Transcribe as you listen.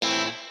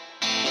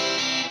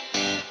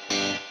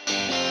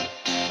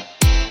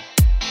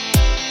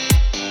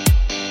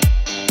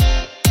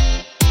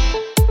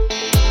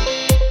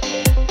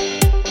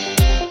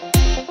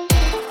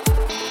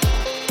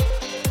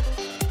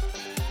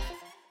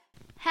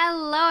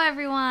Hello,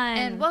 everyone.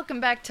 And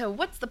welcome back to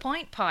What's the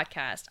Point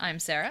podcast. I'm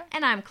Sarah.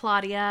 And I'm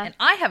Claudia. And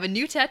I have a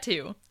new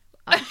tattoo.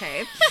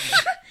 Okay.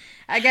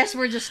 I guess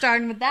we're just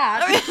starting with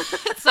that.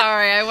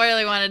 Sorry, I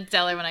really wanted to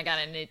tell her when I got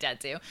a new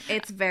tattoo.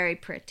 It's very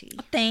pretty.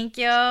 Thank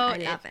you. I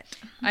love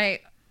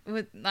it.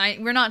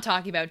 We're not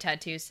talking about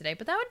tattoos today,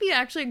 but that would be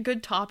actually a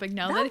good topic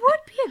now. That would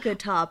be a good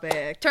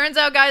topic. Turns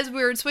out, guys,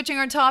 we're switching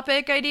our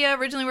topic idea.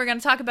 Originally, we were going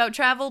to talk about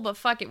travel, but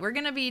fuck it. We're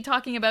going to be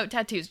talking about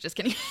tattoos. Just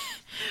kidding.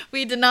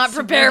 We did not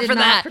prepare for that. We did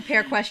not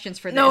prepare questions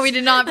for this. No, we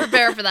did not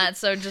prepare for that,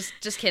 so just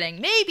kidding.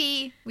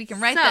 Maybe we can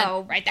write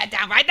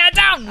that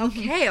down.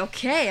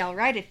 Okay. I'll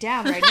write it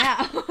down right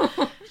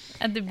now.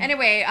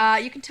 Anyway,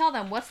 you can tell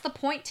them what's the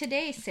point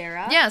today,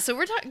 Sarah. Yeah, so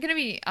we're gonna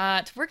be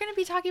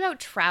talking about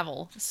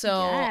travel.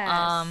 So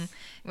yes.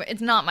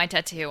 It's not my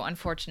tattoo,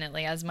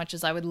 unfortunately, as much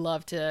as I would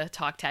love to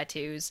talk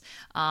tattoos.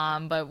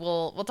 But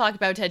we'll talk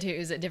about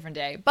tattoos a different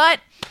day.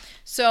 But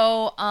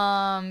so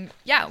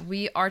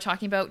we are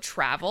talking about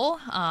travel.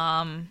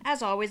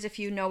 As always, if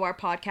you know our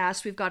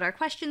podcast, we've got our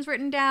questions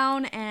written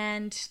down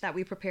and that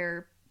we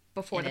prepare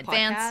before in the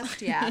advance.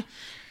 podcast. Yeah.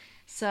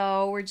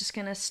 So we're just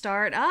gonna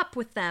start up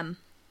with them.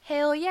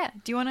 Hell yeah.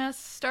 Do you want to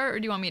start or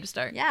do you want me to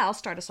start? Yeah, I'll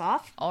start us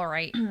off. All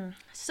right.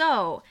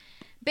 So,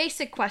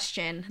 basic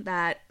question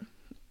that,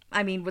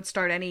 would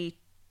start any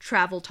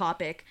travel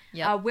topic.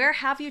 Yep. Where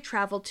have you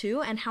traveled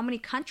to and how many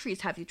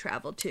countries have you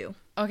traveled to?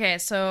 Okay,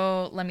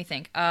 so let me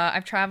think.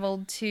 I've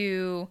traveled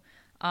to,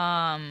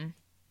 so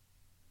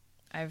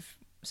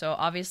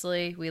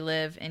obviously we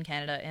live in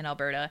Canada, in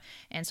Alberta,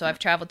 and so I've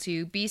traveled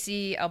to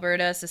BC,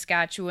 Alberta,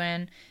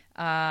 Saskatchewan,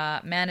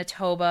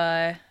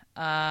 Manitoba,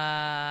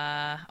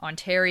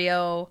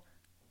 Ontario.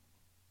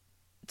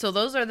 So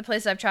those are the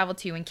places I've traveled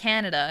to in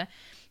Canada.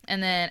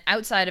 And then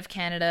outside of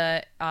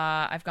Canada,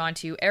 I've gone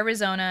to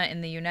Arizona in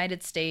the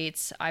United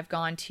States. I've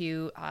gone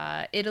to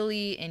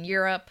Italy in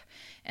Europe,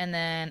 and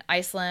then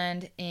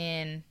Iceland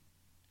in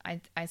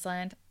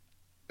Iceland.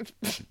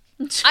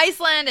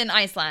 Iceland and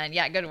Iceland.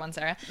 Yeah, good one,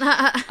 Sarah.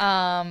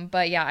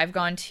 But yeah, I've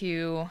gone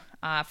to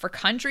for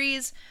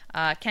countries,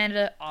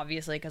 Canada,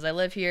 obviously, because I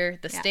live here.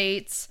 The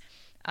States,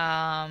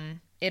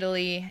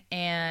 Italy,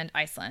 and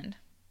Iceland,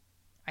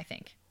 I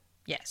think.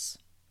 Yes.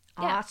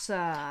 Awesome.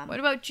 Yeah. What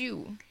about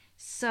you?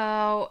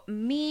 So,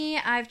 me,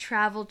 I've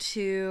traveled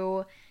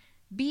to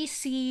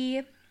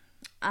BC.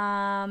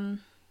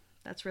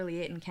 That's really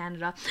it in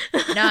Canada.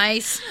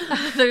 Nice.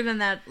 Other than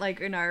that,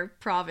 like, in our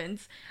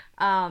province.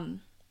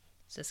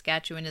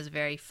 Saskatchewan is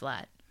very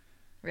flat.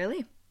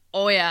 Really?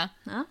 Oh, yeah.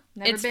 Huh?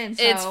 Never been,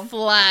 so... It's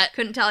flat.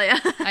 Couldn't tell you.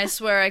 I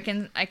swear, I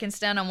can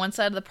stand on one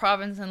side of the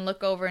province and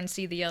look over and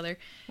see the other.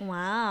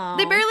 Wow.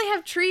 They barely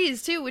have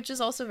trees, too, which is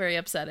also very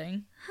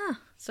upsetting. Huh.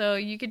 So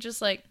you could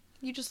just,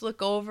 you just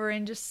look over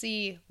and just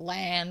see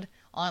land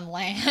on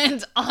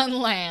land on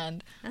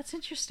land. That's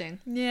interesting.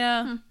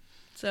 Yeah.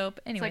 So,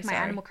 anyway, it's like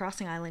my Animal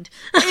Crossing island.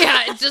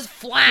 Yeah, it's just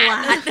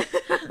flat.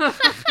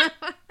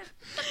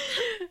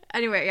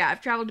 Anyway, yeah, I've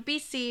traveled to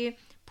BC,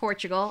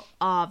 Portugal,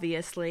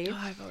 obviously. Oh,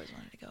 I've always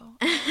wanted to go.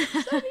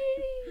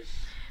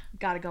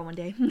 Gotta go one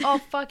day. Oh,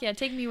 fuck yeah,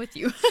 take me with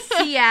you.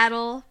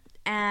 Seattle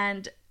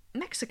and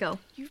Mexico.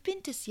 You've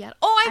been to Seattle?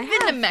 Oh, I've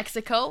been have. to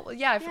Mexico.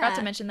 Yeah, I forgot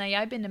to mention that.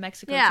 Yeah, I've been to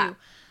Mexico too.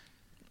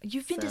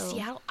 You've been to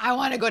Seattle? I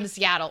want to go to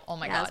Seattle. Oh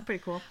my god. That's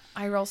pretty cool.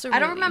 I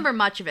don't remember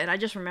much of it. I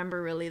just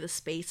remember really the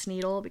Space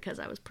Needle because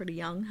I was pretty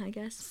young, I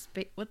guess.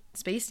 What?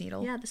 Space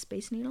Needle? Yeah, the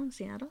Space Needle in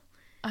Seattle.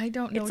 I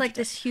don't know. It's like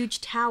this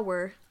huge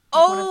tower.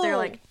 One of their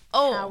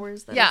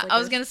towers. That yeah, like I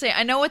was going to say,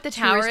 I know what the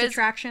tower is. Tourist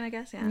attraction, I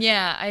guess, yeah.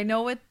 Yeah, I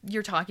know what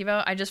you're talking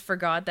about. I just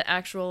forgot the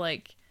actual,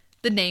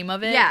 the name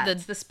of it. Yeah,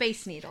 it's the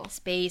Space Needle.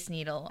 Space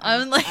Needle. I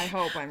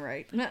hope I'm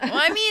right. Well,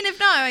 if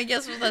not, I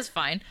guess that's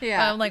fine.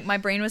 Yeah. My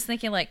brain was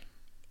thinking,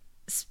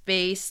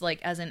 space,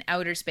 as in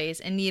outer space,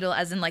 and needle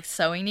as in,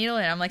 sewing needle,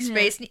 and I'm like,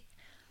 space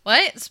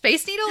what?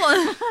 Space Needle?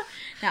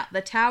 No,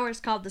 the tower is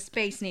called the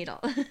Space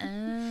Needle.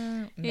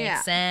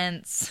 Makes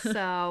sense.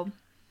 So,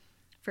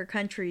 for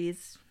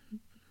countries,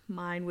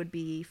 mine would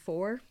be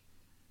 4.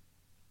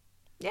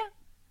 Yeah.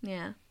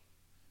 Yeah.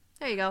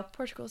 There you go.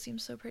 Portugal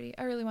seems so pretty.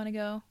 I really want to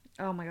go.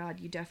 Oh my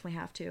god, you definitely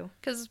have to.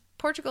 Because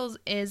Portugal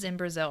is in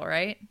Brazil,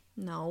 right?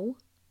 No.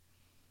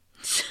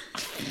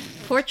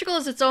 Portugal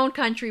is its own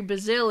country.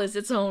 Brazil is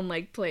its own,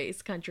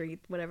 place, country,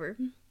 whatever.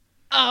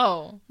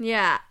 Oh.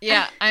 Yeah.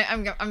 Yeah,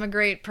 I'm a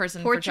great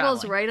person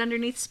Portugal's for right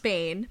underneath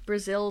Spain.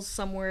 Brazil's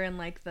somewhere in,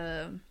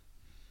 the...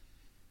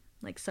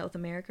 South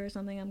America or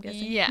something, I'm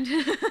guessing. Yeah.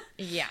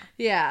 Yeah.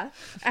 Yeah.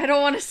 I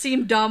don't want to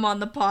seem dumb on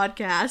the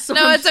podcast. So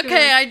no, it's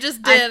okay. I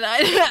just did.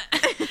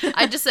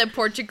 I just said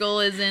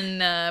Portugal is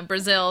in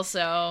Brazil,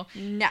 so...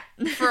 No.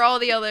 For all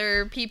the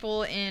other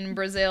people in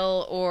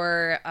Brazil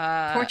or...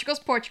 Portugal's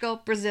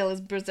Portugal, Brazil is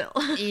Brazil.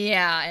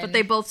 Yeah. But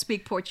they both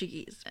speak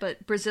Portuguese.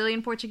 But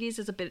Brazilian Portuguese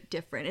is a bit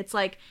different. It's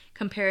like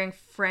comparing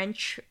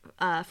French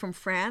from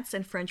France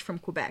and French from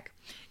Quebec.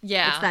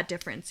 Yeah. It's that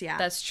difference, yeah.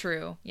 That's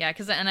true. Yeah,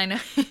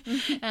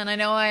 and I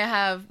know I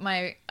have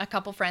a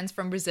couple friends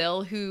from Brazil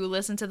Brazil who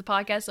listen to the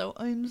podcast, so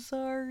I'm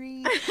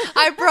sorry.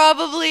 I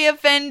probably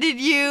offended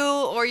you,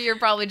 or you're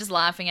probably just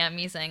laughing at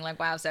me saying like,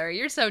 wow, Sarah,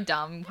 you're so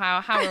dumb.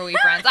 How are we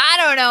friends? I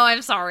don't know.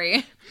 I'm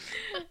sorry.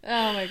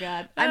 Oh my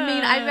god. I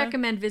mean, I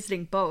recommend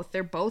visiting both.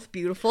 They're both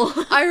beautiful.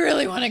 I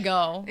really want to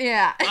go.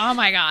 Yeah. Oh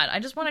my god. I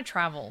just want to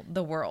travel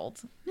the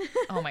world.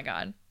 Oh my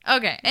god.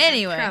 Okay.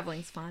 Anyway.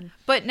 Traveling's fun.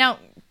 But now,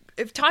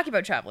 if talking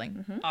about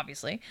traveling,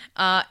 obviously,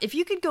 if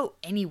you could go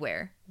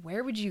anywhere,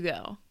 where would you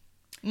go?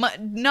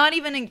 Not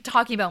even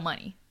talking about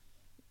money.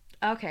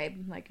 Okay,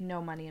 like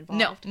no money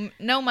involved.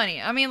 No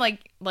money. I mean,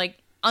 like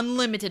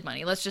unlimited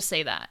money. Let's just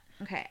say that.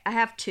 Okay, I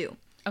have two.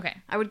 Okay.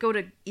 I would go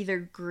to either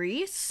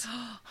Greece.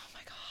 Oh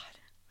my god.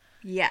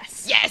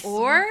 Yes. Yes.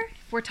 Or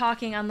if we're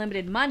talking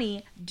unlimited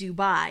money,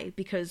 Dubai,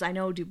 because I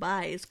know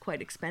Dubai is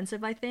quite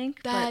expensive, I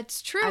think.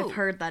 That's true. I've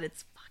heard that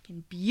it's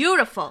fucking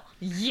beautiful.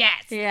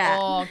 Yes. Yeah.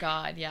 Oh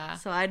god, yeah.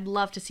 So I'd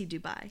love to see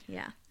Dubai.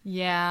 Yeah.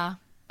 Yeah.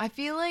 I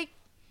feel like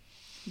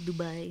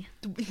Dubai.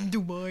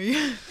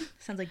 Dubai.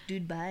 Sounds like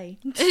dude bye.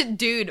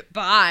 Dude,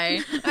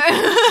 bye.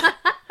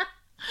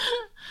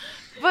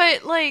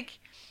 But like,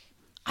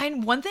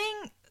 one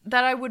thing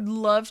that I would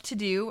love to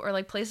do, or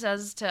like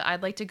places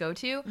I'd like to go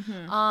to,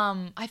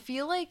 I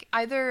feel like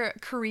either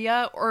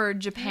Korea or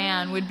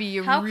Japan would be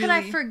How really... could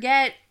I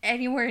forget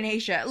anywhere in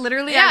Asia?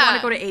 Literally, Yeah. I want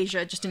to go to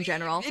Asia, just in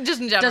general.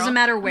 Just in general. Doesn't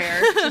matter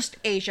where, just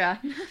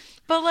Asia.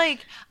 But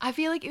like, I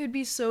feel like it would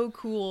be so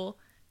cool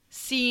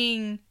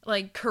seeing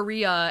like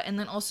Korea and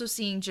then also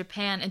seeing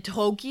Japan and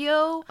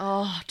Tokyo.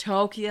 Oh,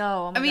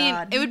 Tokyo. Oh my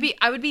God.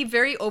 I would be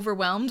very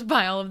overwhelmed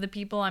by all of the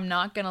people, I'm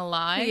not gonna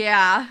lie.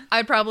 Yeah.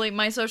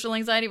 My social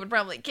anxiety would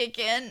probably kick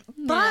in.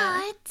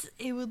 But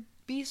it would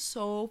be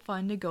so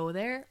fun to go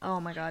there. Oh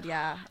my God,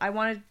 yeah. I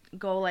want to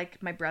go like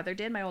my brother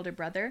did, my older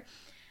brother.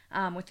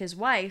 With his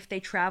wife, they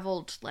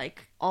traveled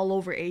like all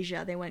over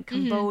Asia. They went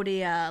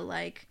Cambodia,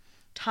 like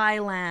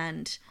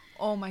Thailand.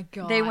 Oh my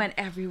god. They went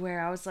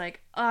everywhere. I was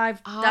like,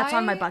 that's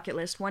on my bucket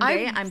list. One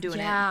day I'm doing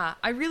it. Yeah.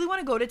 I really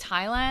want to go to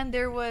Thailand.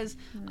 There was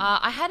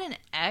I had an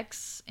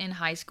ex in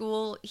high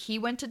school. He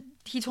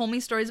told me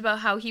stories about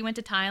how he went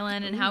to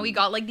Thailand and how he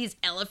got like these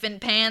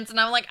elephant pants, and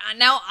I'm like,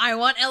 now I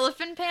want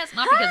elephant pants,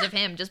 not because of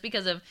him, just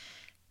because of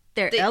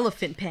They're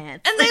elephant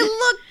pants. and they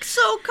look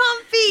so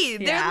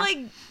comfy. Yeah.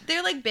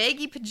 They're like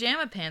baggy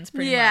pajama pants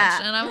pretty Yeah.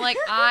 much. And I'm like,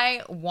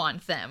 I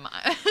want them.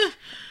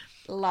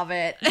 Love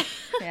it.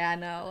 Yeah,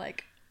 no,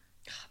 like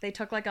they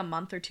took like a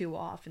month or two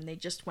off and they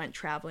just went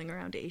traveling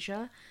around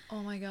Asia.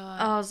 Oh my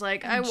god. I was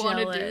like, I want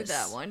to do jealous.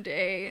 that one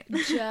day.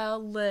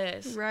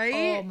 Jealous. Right?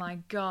 Oh my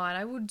god.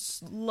 I would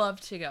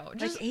love to go.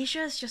 Just Like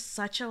Asia is just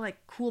such a like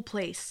cool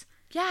place.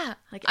 yeah.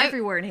 Like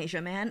everywhere in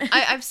Asia, man.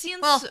 I've seen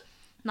well,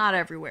 not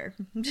everywhere.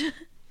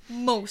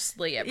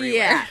 mostly everywhere.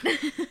 Yeah.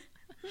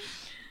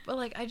 But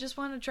like I just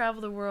want to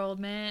travel the world,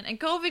 man. And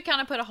COVID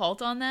kind of put a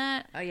halt on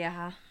that. Oh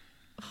yeah.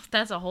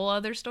 That's a whole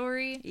other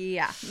story.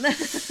 Yeah.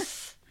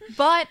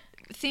 But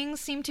things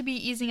seem to be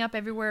easing up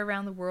everywhere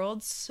around the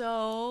world,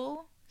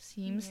 so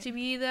seems to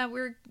be that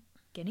we're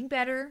getting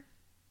better,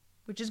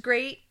 which is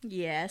great.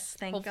 Yes,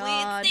 thank Hopefully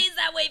God. it stays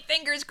that way,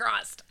 fingers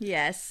crossed.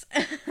 Yes.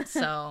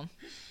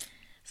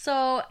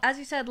 So, as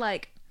you said,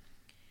 like,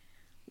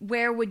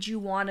 where would you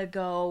want to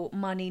go,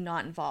 money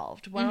not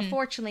involved? Well,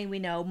 unfortunately, we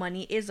know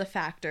money is a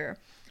factor.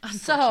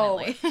 So,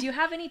 Unfortunately. do you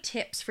have any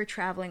tips for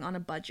traveling on a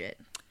budget?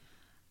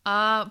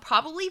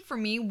 probably for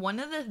me, one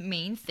of the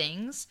main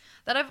things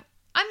that I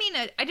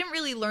didn't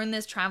really learn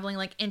this traveling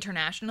like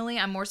internationally.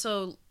 I more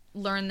so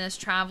learned this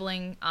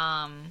traveling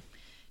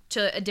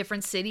to a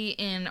different city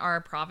in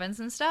our province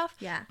and stuff.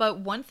 Yeah. But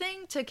one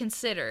thing to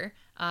consider,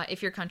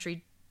 if your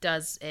country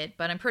does it,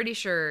 but I'm pretty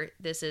sure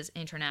this is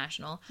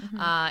international,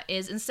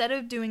 is instead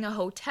of doing a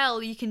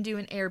hotel, you can do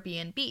an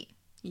Airbnb.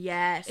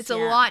 Yes. It's a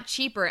lot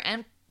cheaper,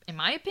 and in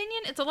my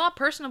opinion, it's a lot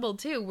personable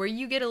too, where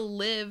you get to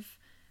live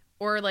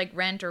or like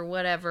rent or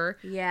whatever,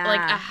 Yeah. like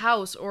a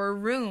house or a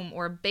room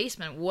or a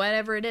basement,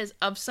 whatever it is,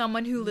 of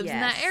someone who lives in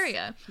that Yes.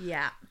 area.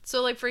 Yeah.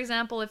 So like, for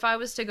example, if I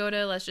was to go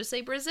to, let's just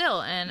say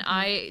Brazil, and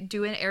I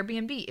do an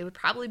Airbnb, it would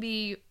probably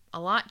be a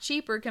lot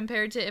cheaper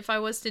compared to if I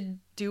was to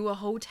do a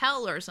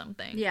hotel or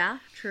something. Yeah,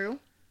 true.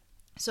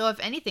 So if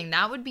anything,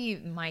 that would be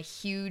my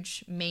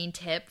huge main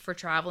tip for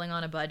traveling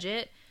on a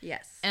budget.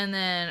 Yes. And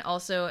then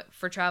also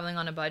for traveling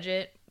on a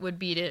budget would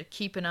be to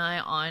keep an eye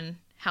on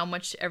how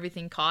much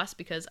everything costs,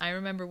 because I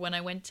remember when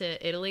I went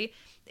to Italy,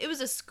 it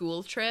was a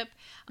school trip,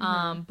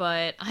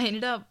 but I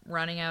ended up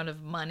running out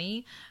of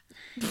money.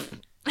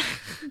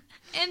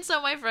 And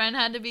so my friend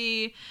had to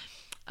be,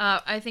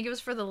 I think it was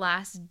for the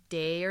last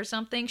day or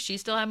something, she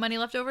still had money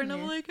left over, and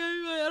I'm like,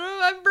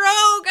 I'm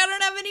broke, I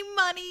don't have any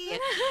money.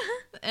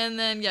 And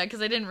then, yeah,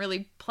 because I didn't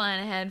really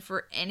plan ahead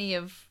for any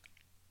of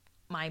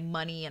my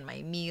money and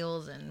my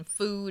meals and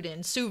food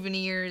and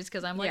souvenirs,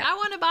 because I'm like, I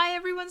want to buy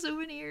everyone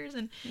souvenirs,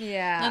 and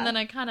Yeah. then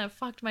I kind of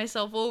fucked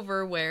myself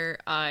over where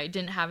I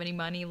didn't have any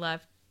money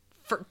left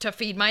to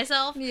feed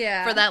myself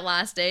Yeah. for that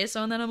last day.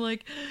 So and then I'm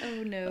like,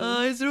 Oh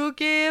no. is it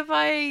okay if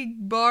I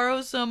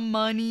borrow some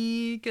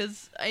money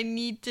because I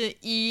need to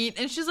eat?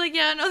 And she's like,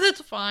 yeah, no,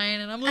 that's fine.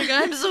 And I'm like,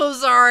 I'm so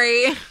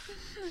sorry.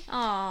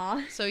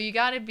 Aw. So you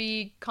got to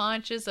be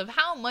conscious of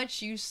how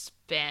much you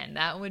spend.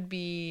 That would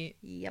be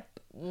Yep.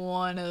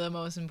 one of the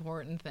most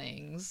important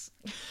things.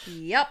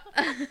 Yep.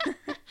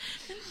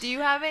 Do you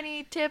have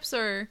any tips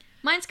or?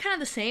 Mine's kind of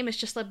the same. It's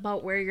just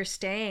about where you're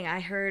staying. I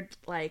heard,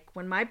 like,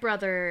 when my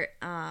brother,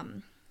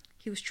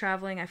 he was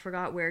traveling, I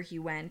forgot where he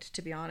went,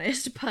 to be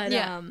honest, but,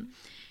 Yeah.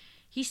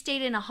 He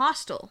stayed in a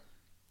hostel.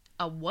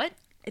 A what?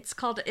 It's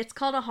called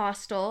a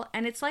hostel,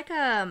 and it's like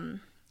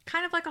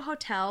kind of like a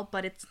hotel,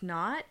 but it's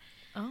not.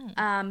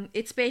 Oh.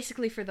 It's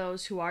basically for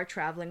those who are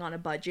traveling on a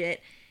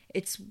budget.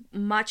 It's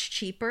much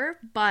cheaper,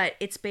 but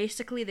it's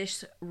basically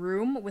this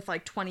room with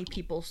like 20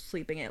 people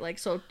sleeping in it. Like,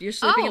 so you're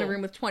sleeping in a Oh.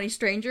 room with 20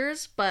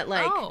 strangers, but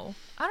like, Oh.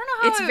 I don't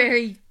know how it's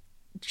very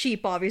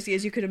cheap, obviously,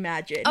 as you could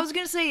imagine. I was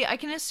gonna say, I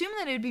can assume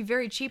that it'd be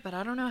very cheap, but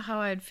I don't know how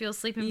I'd feel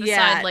sleeping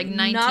beside like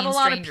 19 not a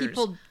lot strangers. of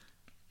people.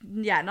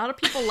 Yeah, not a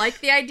people like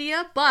the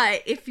idea,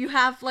 but if you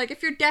have like,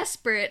 if you're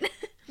desperate,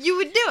 You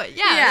would do it,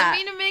 yeah. Yeah. I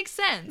mean, it makes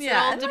sense. yeah,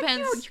 It all and, like,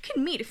 depends. you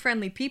can meet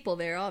friendly people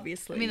there,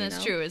 obviously. I mean, you that's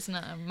know? true. It's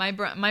not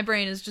my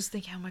brain is just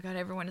thinking, oh my god,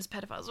 everyone is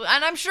pedophiles,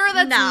 and I'm sure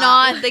that's No.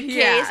 not the case.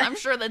 Yeah. I'm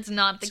sure that's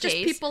not the It's case.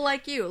 just people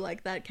like you,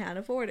 like that can't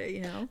afford it,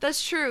 you know.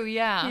 That's true.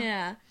 Yeah.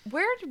 Yeah,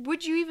 Where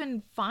would you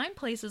even find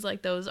places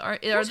like those? Are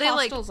there's they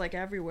like? hostels like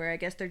everywhere. I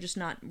guess they're just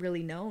not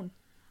really known.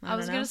 I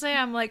was gonna say,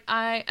 I'm like,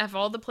 of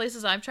all the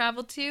places I've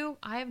traveled to,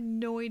 I have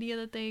no idea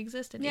that they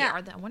existed. Yeah.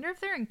 I wonder if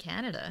they're in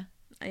Canada.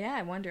 Yeah,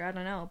 I wonder. I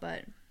don't know,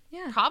 but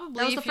yeah, Probably.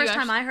 that was the if you first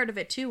time actu- I heard of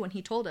it too. When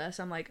he told us,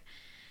 I'm like,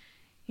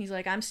 he's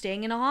like, I'm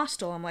staying in a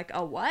hostel. I'm like,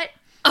 a what?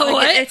 A Like,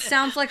 what? It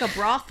sounds like a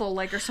brothel,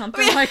 like or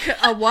something. Like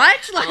a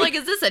what? I'm like,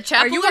 is this a are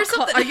chapel you or a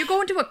something? Are you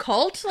going to a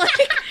cult? Like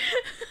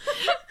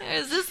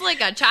Is this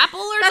like a chapel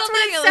or that's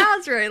something? what it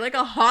sounds right. Like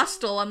a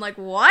hostel. I'm like,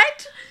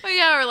 what? Oh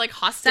yeah, or like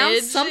hostage.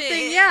 Sounds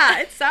something. Yeah,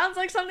 it sounds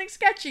like something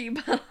sketchy,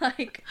 but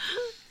like,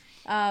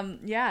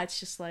 yeah, it's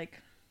just like,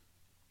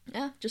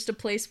 yeah, just a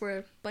place where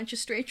a bunch of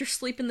strangers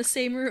sleep in the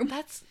same room.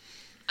 That's.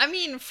 I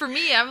mean, for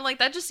me, I'm like,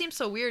 that just seems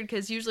so weird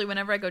because usually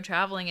whenever I go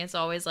traveling, it's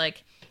always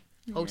like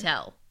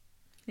hotel.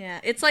 Yeah,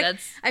 it's like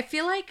That's- I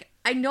feel like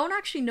I don't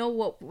actually know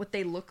what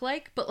they look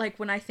like, but like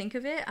when I think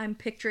of it, I'm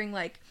picturing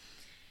like,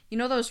 you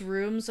know, those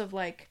rooms of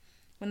like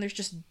when there's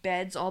just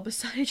beds all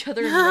beside each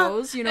other in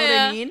rows. You know what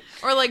I mean?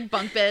 Or like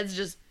bunk beds,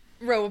 just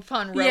row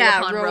upon row Yeah,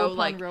 upon row row, upon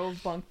like row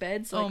of bunk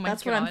beds. Oh Like, my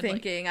that's what I'm God, like-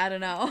 thinking. I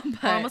don't know,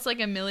 but almost like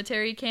a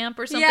military camp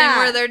or something, yeah,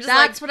 where they're just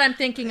that's like. what I'm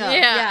thinking of.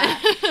 Yeah.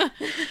 Yeah,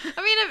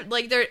 I mean,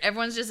 like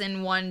everyone's just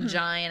in one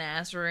giant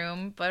ass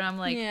room, but I'm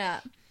like,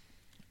 yeah.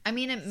 I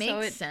mean, it makes So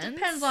it sense.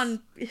 depends on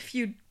if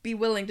you'd be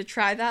willing to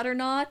try that or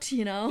not.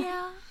 You know,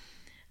 Yeah.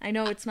 I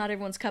know it's not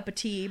everyone's cup of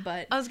tea,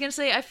 but I was gonna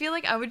say, I feel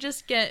like I would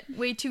just get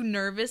way too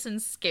nervous and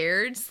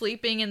scared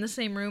sleeping in the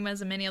same room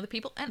as many other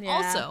people. And Yeah.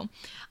 also,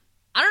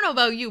 I don't know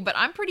about you, but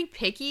I'm pretty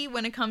picky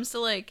when it comes to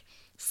like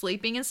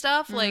sleeping and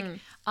stuff. Like,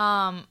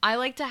 I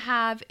like to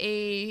have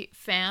a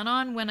fan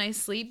on when I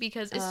sleep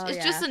because it's Oh, it's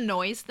yeah. just a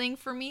noise thing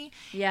for me.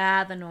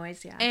 yeah, the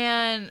noise. Yeah,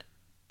 And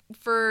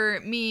for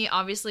me,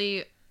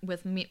 obviously,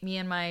 with me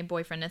and my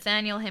boyfriend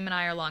Nathaniel, him and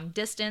I are long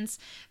distance,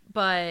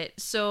 but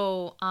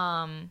so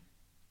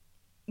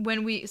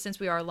since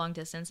we are long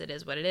distance, it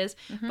is what it is.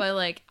 But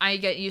like, I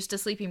get used to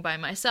sleeping by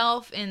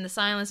myself in the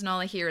silence, and all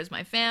I hear is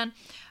my fan.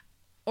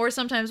 Or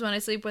sometimes when I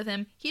sleep with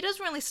him, he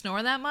doesn't really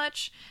snore that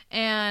much,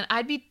 and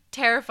I'd be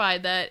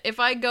terrified that if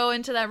I go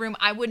into that room,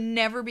 I would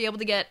never be able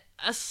to get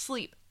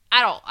asleep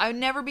at all. I would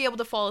never be able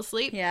to fall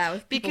asleep. yeah,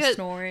 with people Because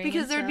snoring.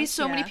 because and there'd be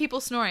stuff, so many yeah.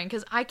 people snoring,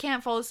 because I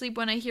can't fall asleep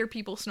when I hear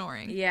people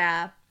snoring.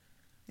 Yeah.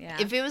 Yeah.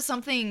 If it was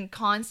something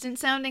constant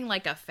sounding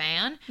like a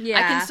fan, I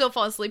Yeah. can still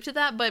fall asleep to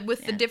that. But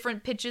with the Yeah.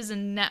 different pitches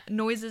and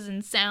noises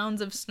and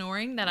sounds of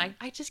snoring, that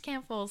I just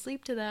can't fall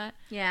asleep to that.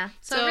 Yeah.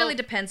 So, So- it really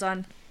depends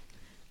on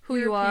who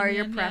Your you are, opinion,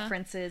 your yeah.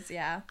 preferences.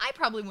 Yeah. I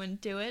probably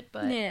wouldn't do it,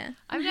 but Yeah.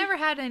 I've never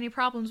had any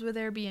problems with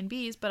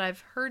Airbnbs, but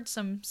I've heard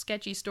some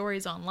sketchy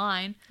stories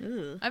online.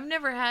 Ooh. I've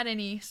never had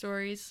any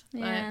stories. but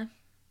Yeah.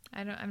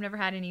 I've never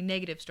had any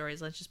negative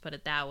stories, let's just put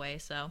it that way.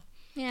 So,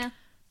 Yeah.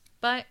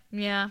 but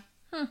yeah.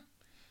 Huh.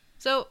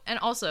 So, and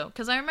also,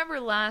 because I remember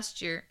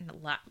last year,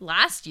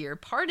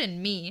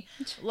 pardon me,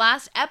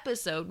 last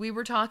episode, we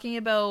were talking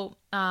about,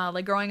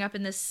 like, growing up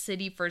in this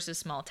city versus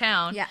small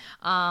town. Yeah.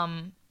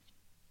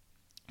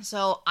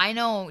 So, I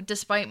know,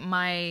 despite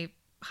my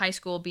high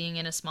school being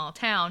in a small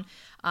town,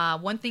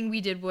 one thing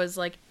we did was,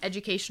 like,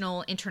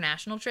 educational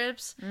international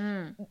trips.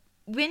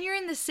 When you're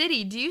in the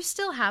city, do you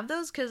still have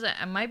those? Because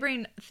my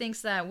brain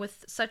thinks that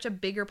with such a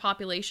bigger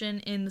population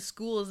in the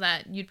schools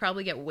that you'd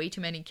probably get way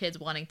too many kids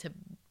wanting to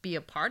be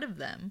a part of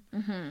them.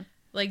 Mm-hmm.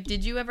 Like,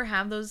 did you ever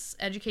have those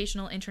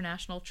educational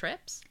international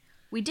trips?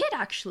 We did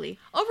actually.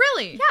 Oh,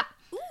 really?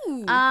 Yeah.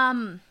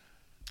 Ooh.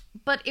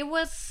 But it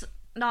was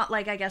not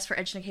like, I guess, for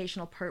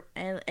educational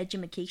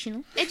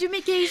educational.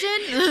 Education?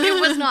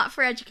 It was not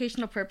for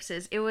educational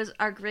purposes. It was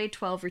our grade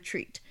 12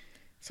 retreat.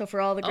 So for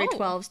all the grade Oh.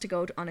 12s to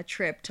go on a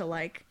trip to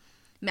like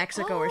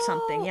Mexico or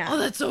something. Yeah. Oh,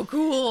 that's so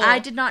cool. I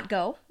did not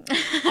go.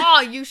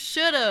 Oh, you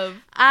should have.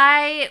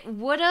 I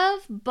would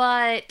have,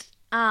 but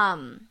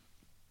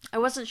I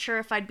wasn't sure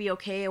if I'd be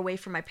okay away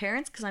from my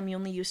parents because I'm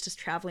only used to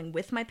traveling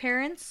with my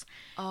parents.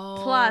 Oh.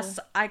 Plus,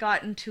 I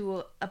got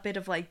into a bit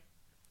of like,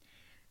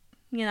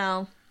 you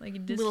know, Like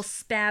little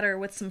spatter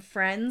with some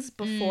friends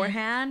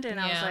beforehand, and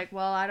I was Yeah. like,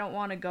 well, I don't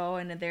want to go,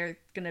 and they're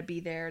gonna be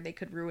there. They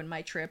could ruin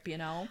my trip, you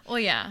know. Well,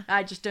 yeah.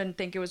 I just didn't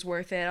think it was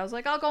worth it. I was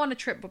like, I'll go on a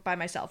trip by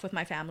myself with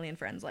my family and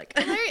friends. Like,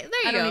 There you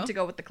I don't go. need to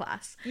go with the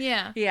class.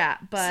 Yeah. Yeah,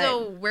 but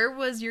So, where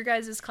was your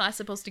guys' class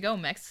supposed to go?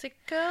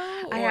 Mexico?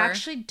 I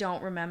actually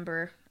don't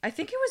remember. I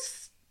think it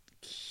was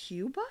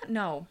Cuba?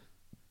 No.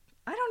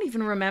 I don't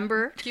even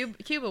remember.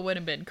 Cuba would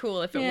have been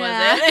cool if it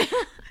Yeah. wasn't.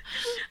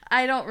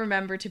 I don't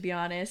remember, to be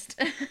honest.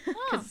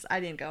 Because I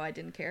didn't go. I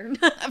didn't care.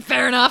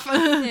 Fair enough.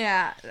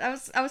 Yeah.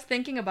 I was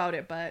thinking about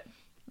it, but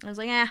I was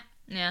like, Yeah.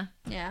 yeah.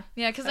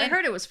 Yeah, because I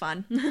heard it was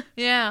fun.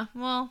 Yeah,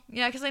 well,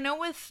 yeah, because I know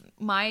with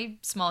my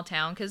small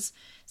town, because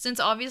since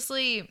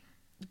obviously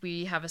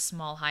we have a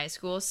small high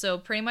school, so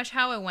pretty much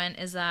how it went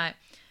is that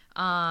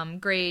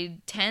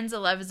grade 10s,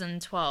 11s,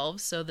 and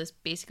 12s, so this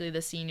basically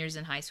the seniors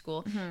in high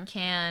school,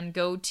 can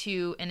go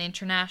to an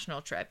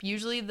international trip.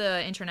 Usually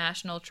the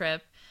international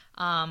trip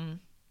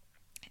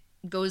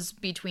goes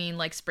between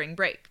like spring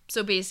break,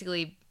 so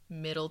basically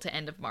middle to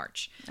end of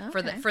March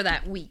Okay. for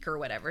that week or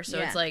whatever. So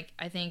Yeah. it's like,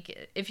 I think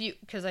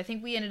because I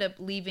think we ended up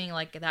leaving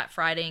like that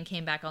Friday and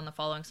came back on the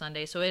following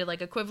Sunday, so it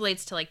like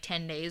equivalates to like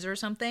 10 days or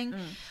something.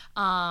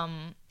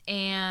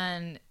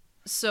 And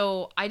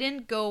so I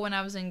didn't go when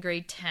I was in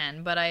grade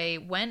 10, but I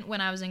went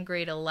when I was in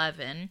grade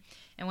 11.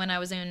 And when I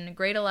was in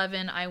grade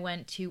 11, I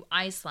went to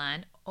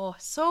Iceland. Oh,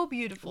 so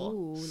beautiful.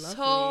 Ooh,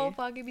 so lovely.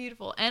 fucking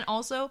beautiful. And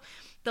also,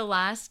 the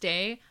last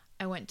day,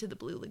 I went to the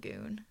Blue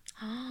Lagoon.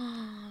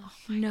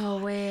 No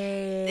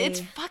way.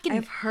 It's fucking...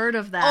 I've heard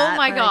of that. Oh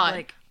my but, God.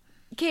 Like,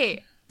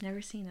 Okay,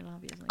 never seen it,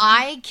 obviously.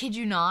 I kid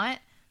you not,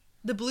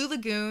 the Blue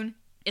Lagoon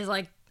is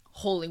like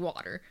holy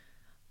water.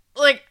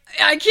 Like,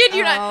 I kid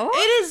you not. Oh?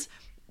 It is...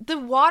 The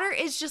water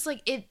is just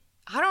like...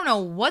 I don't know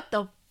what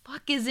the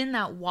fuck is in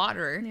that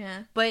water.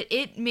 Yeah. But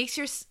it makes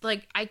your...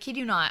 Like, I kid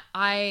you not.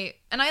 I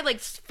like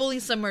fully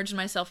submerged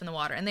myself in the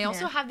water. And they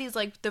also Yeah. have these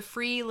like the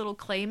free little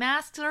clay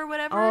masks or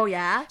whatever. Oh,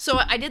 yeah? So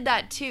I did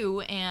that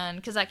too, and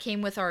because that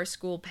came with our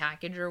school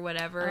package or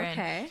whatever.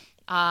 Okay.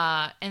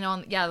 And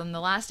on the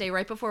last day,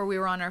 right before we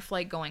were on our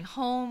flight going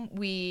home,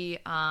 we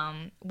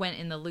went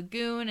in the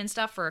lagoon and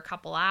stuff for a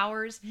couple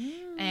hours,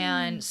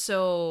 and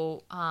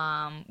so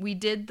I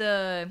did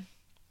the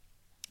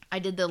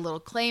little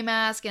clay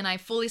mask, and I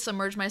fully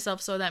submerged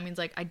myself. So that means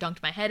like I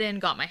dunked my head in,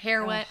 got my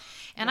hair wet,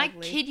 and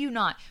lovely. I kid you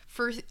not,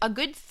 for a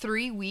good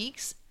 3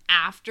 weeks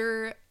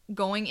after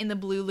going in the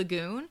Blue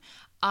Lagoon,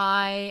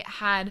 I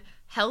had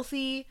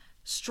healthy,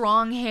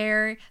 strong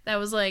hair that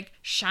was like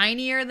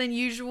shinier than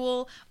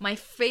usual. My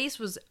face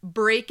was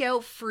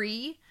breakout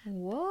free,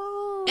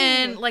 Whoa.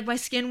 and like my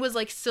skin was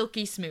like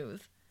silky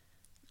smooth.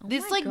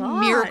 This my like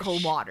gosh. miracle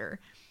water.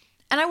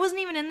 And I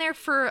wasn't even in there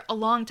for a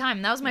long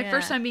time. That was my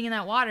first Yeah. time being in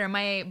that water.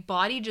 My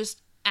body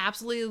just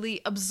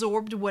absolutely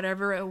absorbed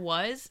whatever it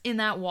was in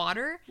that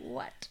water.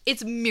 What?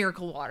 It's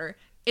miracle water.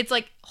 It's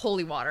like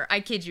holy water. I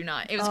kid you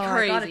not. It was I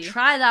crazy. gotta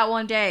try that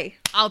one day.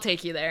 I'll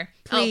take you there.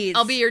 Please.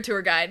 I'll be your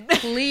tour guide.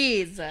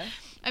 Please.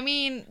 I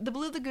mean, the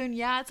Blue Lagoon,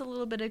 yeah, it's a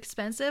little bit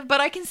expensive,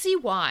 but I can see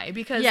why,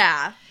 because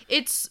Yeah.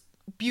 it's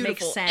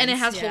beautiful. Makes sense, and it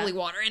has yeah. holy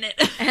water in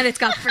it. And it's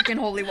got freaking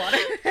holy water.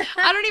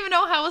 I don't even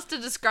know how else to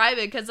describe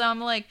it, because I'm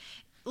like,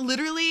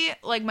 literally,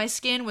 like, my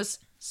skin was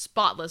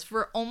spotless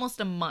for almost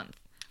a month.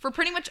 For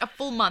pretty much a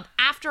full month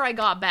after I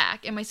got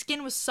back. And my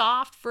skin was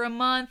soft for a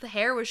month. The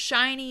hair was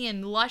shiny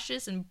and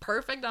luscious and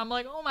perfect. I'm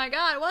like, oh my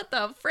God, what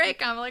the frick?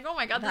 I'm like, oh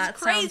my God, this That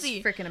is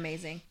crazy. sounds freaking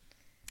amazing.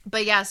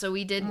 But yeah, so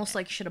we did. Almost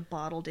like you should have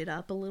bottled it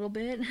up a little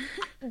bit.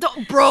 Bro,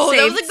 that was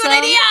Saved a good some.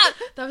 idea.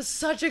 That was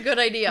such a good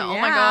idea. Oh my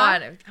Yeah.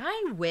 God.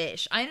 I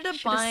wish. I ended up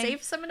Should have buying.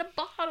 saved some in a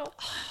bottle.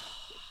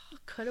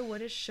 Coulda,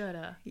 woulda,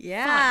 shoulda.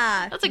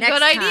 Yeah. That's a Next good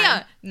time.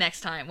 idea.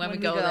 Next time when we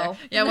go there.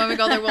 Yeah, when we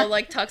go there, we'll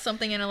like tuck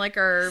something into like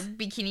our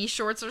bikini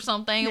shorts or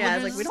something. Yeah,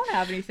 We'll it's like, we don't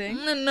have anything.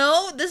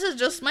 No, this is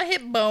just my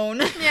hip bone.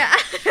 Yeah.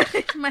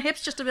 My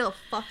hip's just a little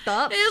fucked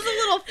up. It is a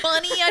little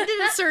funny. I did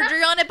a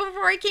surgery on it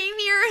before I came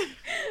here.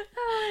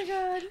 Oh my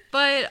God.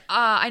 But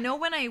I know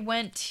when I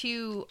went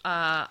to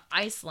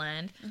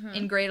Iceland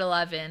in grade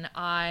 11,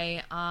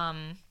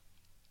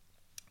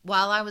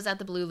 while I was at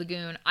the Blue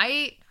Lagoon,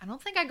 I don't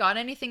think I got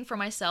anything for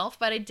myself,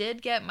 but I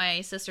did get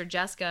my sister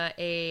Jessica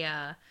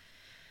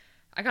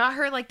I got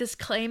her like this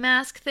clay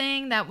mask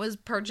thing that was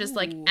purchased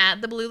like Ooh. at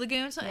the Blue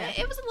Lagoon. So Yeah.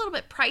 it was a little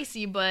bit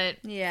pricey, but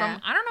Yeah.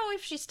 I don't know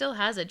if she still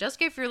has it.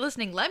 Jessica, if you're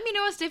listening, let me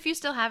know as to if you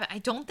still have it. I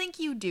don't think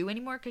you do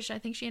anymore because I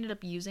think she ended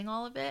up using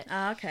all of it.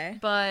 Okay.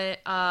 But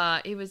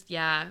it was,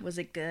 yeah. Was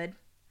it good?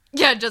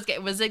 Yeah, Jessica,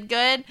 was it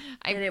good?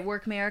 Did it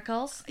work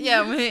miracles?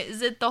 Yeah,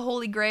 is it the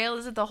Holy Grail?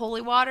 Is it the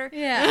holy water?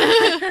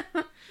 Yeah.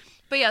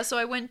 But yeah, so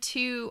I went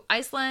to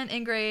Iceland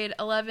in grade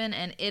 11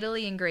 and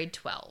Italy in grade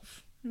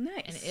 12.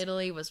 Nice. And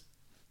Italy was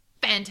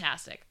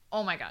fantastic.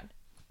 Oh my god.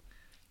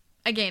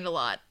 I gained a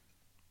lot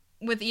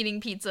with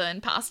eating pizza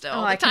and pasta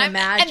all the time.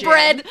 Imagine. And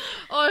bread.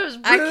 Oh, it was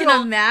brutal. I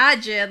can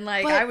imagine.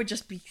 Like, But I would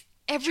just be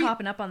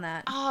chopping up on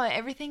that. Oh,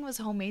 everything was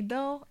homemade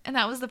though. And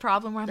that was the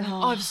problem where I'm like,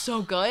 oh, it's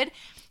so good.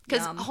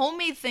 Because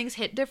homemade things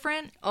hit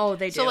different. Oh,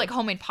 they do. So, like,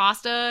 homemade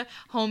pasta,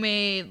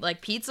 homemade,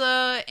 like,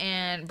 pizza,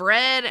 and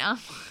bread. I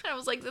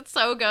was like, that's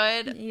so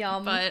good.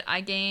 Yum. But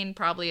I gained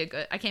probably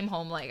I came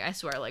home, like, I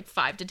swear, like,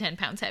 5 to 10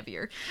 pounds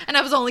heavier. And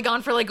I was only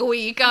gone for, like, a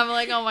week. I'm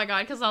like, oh my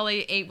god, because all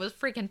I ate was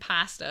freaking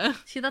pasta.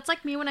 See, that's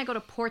like me when I go to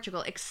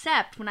Portugal.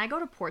 Except, when I go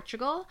to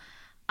Portugal,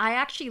 I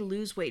actually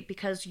lose weight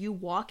because you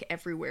walk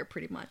everywhere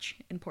pretty much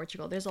in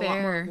Portugal. There's a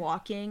lot more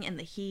walking and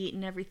the heat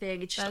and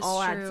everything. It just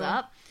all adds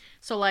up.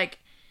 So, like,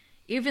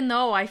 even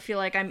though I feel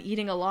like I'm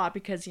eating a lot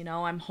because, you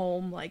know, I'm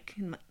home, like,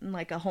 in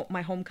like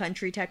my home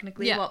country,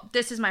 technically. Yeah. Well,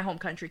 this is my home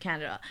country,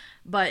 Canada,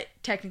 but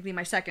technically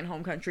my second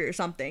home country or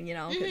something, you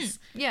know, because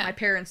my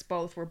parents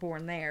both were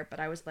born there, but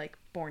I was, like,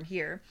 born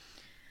here.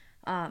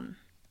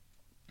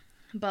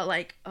 But,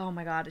 like, oh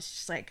my god, it's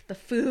just, like, the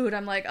food.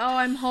 I'm like, oh,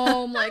 I'm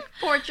home, like,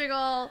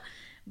 Portugal.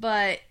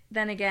 But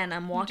then again,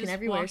 I'm walking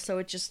everywhere, so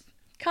it just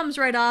comes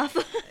right off.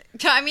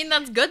 I mean,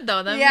 that's good,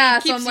 though.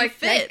 That keeps so I'm like,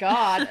 fit. Thank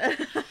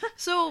God.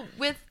 So,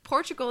 with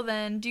Portugal,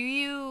 then, do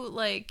you,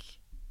 like,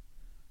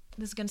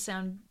 this is gonna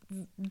sound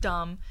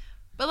dumb,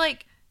 but,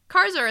 like,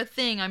 cars are a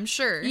thing, I'm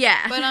sure.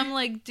 Yeah. But I'm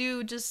like,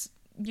 you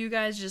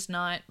guys just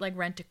not, like,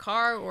 rent a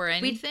car or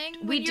anything?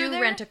 We do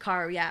rent a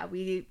car, yeah.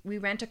 We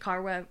rent a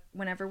car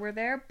whenever we're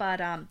there, but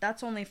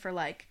that's only for,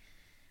 like,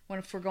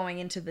 if we're going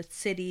into the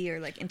city or,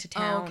 like, into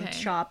town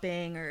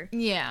shopping or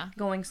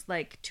going,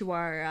 like, to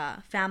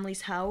our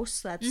family's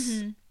house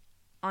that's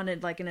on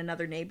it, like, in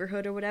another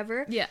neighborhood or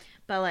whatever. Yeah.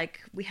 But, like,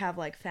 we have,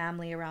 like,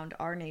 family around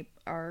our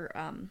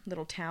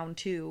little town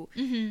too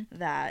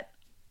that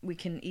we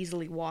can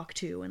easily walk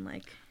to and,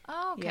 like,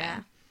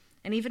 yeah.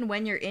 And even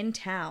when you're in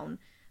town,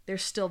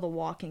 there's still the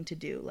walking to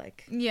do,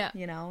 like,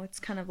 you know, it's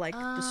kind of like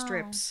the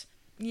strips.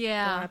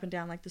 Yeah. Going up and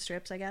down, like, the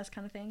strips, I guess,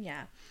 kind of thing.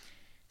 Yeah.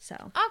 So.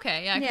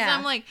 Okay, yeah, because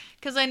I'm like,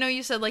 because I know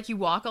you said, like, you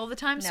walk all the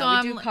time, no, so we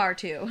I'm do car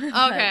too. Okay,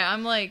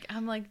 I'm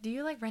like, do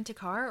you, like, rent a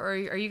car, or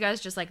are you guys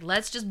just like,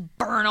 let's just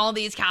burn all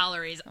these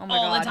calories all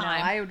the time?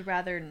 No, I would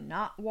rather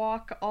not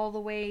walk all the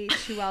way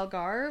to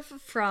Algarve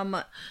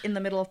from in the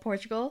middle of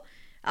Portugal.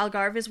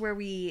 Algarve is where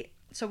we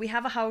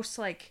have a house,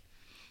 like,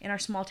 in our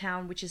small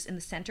town, which is in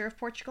the center of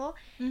Portugal,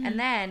 and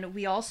then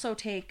we also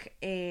take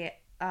a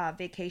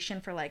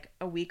vacation for, like,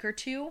 a week or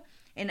two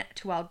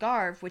to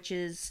Algarve, which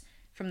is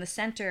from the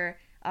center.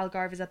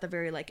 Algarve is at the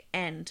very, like,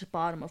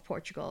 bottom of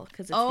Portugal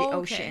because it's the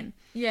ocean.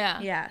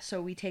 Yeah. Yeah,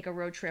 so we take a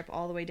road trip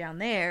all the way down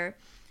there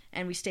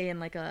and we stay in,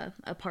 like, rent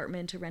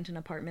an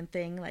apartment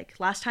thing. Like,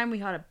 last time we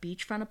had a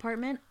beachfront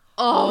apartment.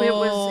 Oh, it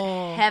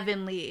was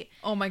heavenly.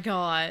 Oh my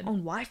god.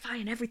 On Wi-Fi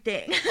and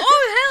everything.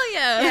 Oh,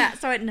 hell yeah. Yeah,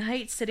 so at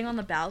night, sitting on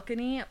the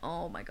balcony,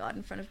 oh my god,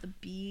 in front of the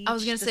beach. I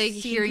was going to say,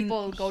 hearing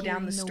people go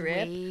down the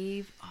strip.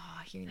 Hearing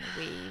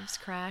the waves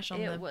crash on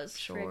the shore. It was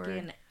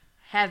freaking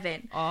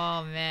heaven.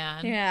 Oh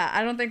man. Yeah,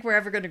 I don't think we're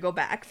ever going to go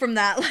back from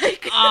that,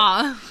 like.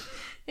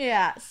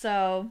 Yeah,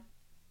 so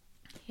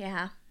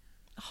yeah.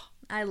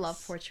 I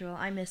love Portugal.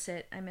 I miss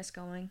it. I miss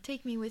going.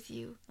 Take me with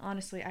you.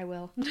 Honestly, I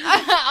will.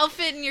 I'll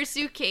fit in your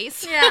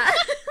suitcase. Yeah.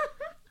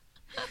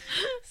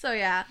 So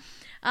yeah.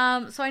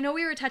 So I know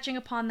we were touching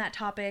upon that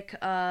topic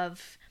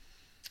of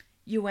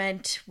you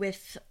went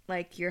with,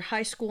 like, your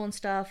high school and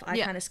stuff. I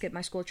kind of skipped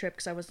my school trip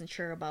because I wasn't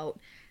sure about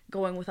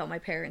going without my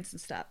parents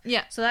and stuff.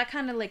 Yeah. So that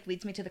kind of, like,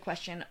 leads me to the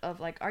question of,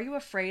 like, are you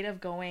afraid of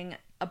going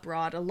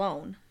abroad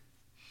alone?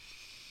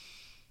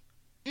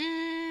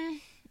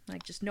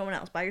 Like, just no one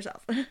else, by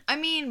yourself. I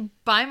mean,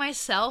 by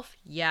myself,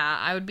 yeah,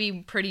 I would be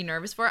pretty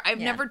nervous for it. I've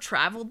never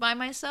traveled by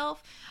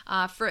myself.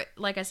 For,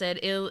 like I said,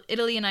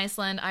 Italy and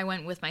Iceland, I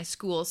went with my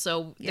school.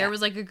 So there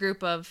was, like, a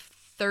group of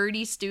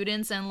 30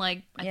 students and,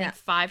 like, I think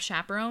 5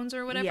 chaperones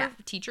or whatever,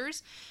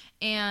 teachers.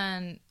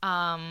 And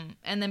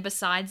then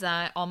besides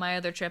that, all my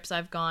other trips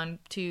I've gone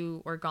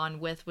to or gone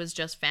with was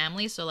just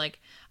family. So, like,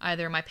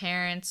 either my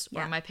parents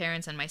or my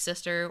parents and my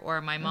sister or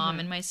my mom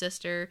and my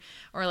sister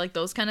or, like,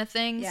 those kind of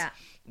things. Yeah.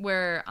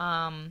 Where,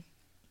 but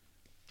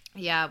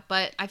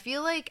I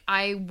feel like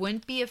I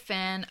wouldn't be a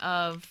fan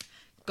of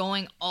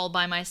going all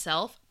by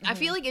myself. I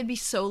feel like it'd be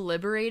so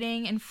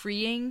liberating and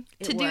freeing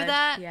to do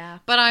that. Yeah.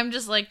 But I'm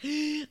just like,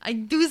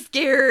 I'm too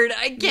scared.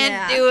 I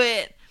can't do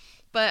it.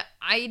 But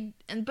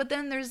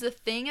then there's the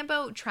thing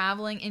about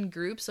traveling in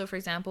groups. So, for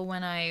example,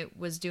 when I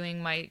was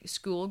doing my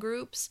school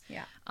groups,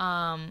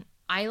 I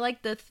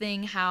like the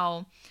thing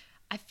how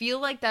I feel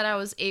like that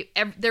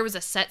there was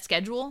a set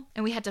schedule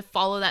and we had to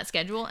follow that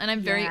schedule. And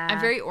I'm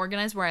very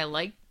organized where I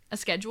like a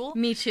schedule.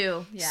 Me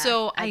too. Yeah.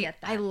 So I get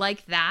that. I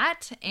like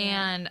that.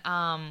 And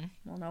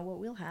we'll know what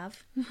we'll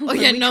have. Oh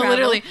yeah, no,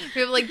 literally.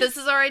 We have, like, this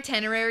is our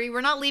itinerary.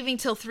 We're not leaving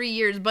till 3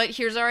 years, but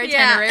here's our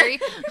itinerary.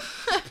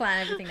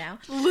 Plan everything now.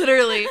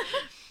 Literally.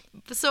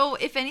 So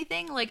if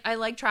anything, like I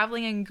like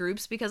traveling in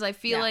groups because I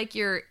feel like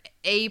you're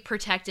A,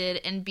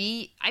 protected, and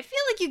B, I feel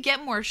like you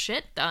get more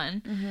shit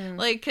done. Mm-hmm.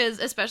 Like, because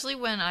especially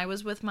when I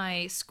was with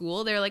my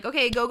school, they're like,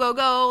 okay, go, go,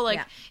 go. Like,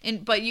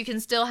 but you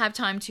can still have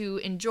time to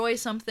enjoy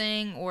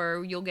something,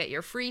 or you'll get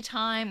your free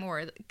time,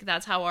 or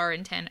that's how our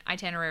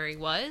itinerary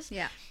was.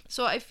 Yeah.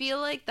 So I feel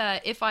like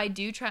that if I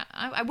do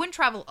I wouldn't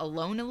travel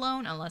alone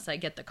unless I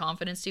get the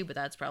confidence to, but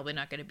that's probably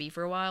not going to be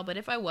for a while. But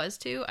if I was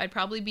to, I'd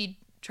probably be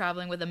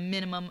traveling with a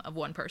minimum of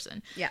one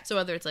person. Yeah. So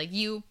whether it's like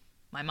you,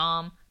 my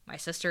mom, my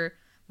sister,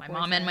 my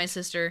mom and my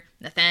sister,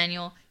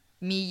 Nathaniel,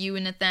 me, you,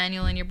 and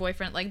Nathaniel, and your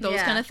boyfriend, like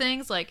those kind of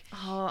things. Like,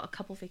 oh, a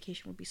couple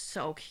vacation would be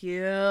so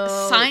cute.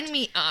 Sign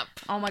me up.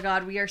 Oh my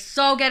God, we are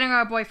so getting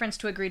our boyfriends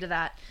to agree to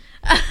that.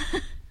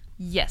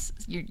 Yes,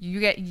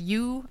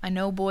 you. I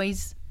know,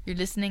 boys. You're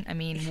listening. I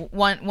mean,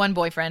 one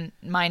boyfriend.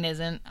 Mine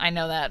isn't. I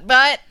know that,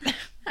 but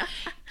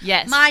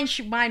yes,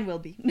 mine will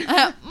be.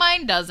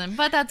 Mine doesn't,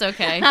 but that's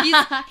okay.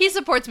 He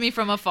supports me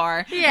from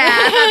afar.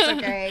 Yeah, that's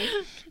okay.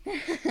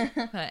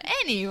 But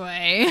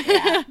anyway,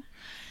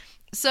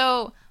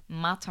 so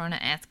my turn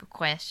to ask a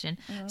question.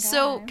 Okay.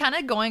 So, kind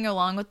of going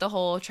along with the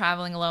whole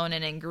traveling alone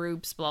and in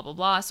groups, blah blah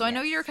blah. So, I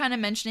know you're kind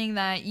of mentioning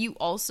that you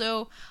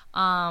also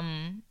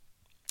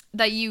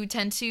that you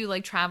tend to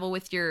like travel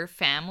with your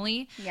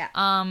family. Yeah.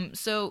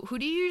 So who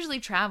do you usually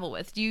travel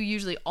with? Do you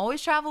usually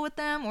always travel with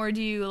them, or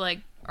do you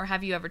or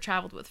have you ever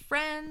traveled with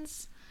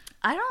friends?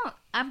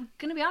 I'm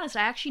gonna be honest,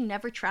 I actually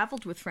never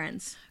traveled with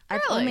friends.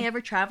 Really? I've only ever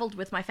traveled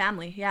with my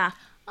family. Yeah.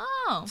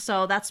 Oh.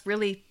 So that's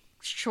really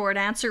short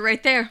answer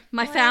right there.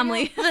 My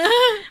family. But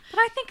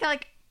I think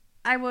like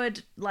I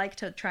would like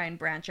to try and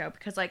branch out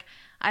because like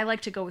I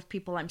like to go with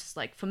people I'm just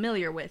like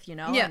familiar with, you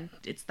know? Yeah. And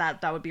it's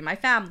that would be my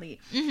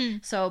family. Mm-hmm.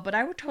 So, but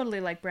I would totally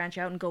like branch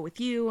out and go with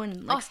you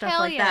and like stuff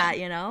like that,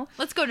 you know?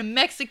 Let's go to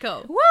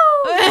Mexico. Woo!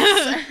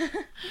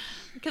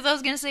 Because I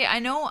was going to say, I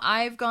know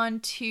I've gone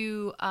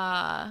to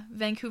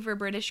Vancouver,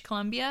 British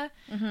Columbia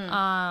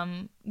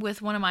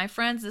with one of my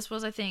friends. This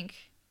was, I think,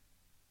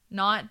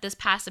 not this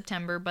past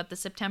September, but the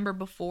September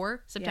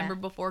before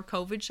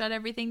COVID shut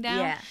everything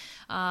down.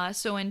 Yeah.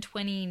 So in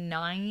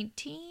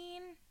 2019...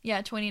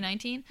 Yeah,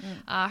 2019.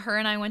 Her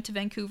and I went to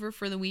Vancouver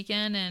for the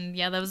weekend, and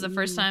that was the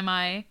first time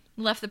I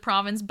left the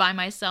province by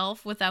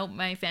myself without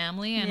my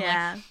family. And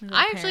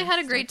I actually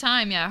had a great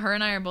time. Yeah, her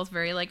and I are both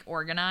very like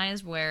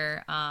organized.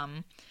 Where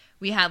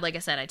we had, like I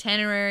said,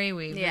 itinerary.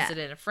 We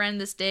visited a friend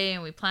this day,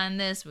 and we planned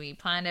this. We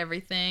planned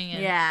everything.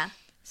 And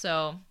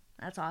so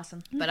that's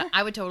awesome. But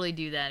I would totally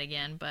do that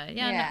again. But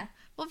no.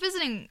 Well,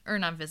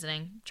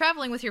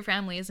 traveling with your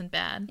family isn't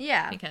bad.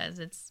 Yeah. Because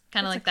it's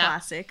kind of like that.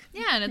 Classic.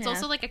 Yeah, and it's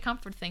also like a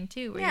comfort thing,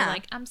 too, where you're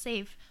like, I'm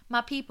safe.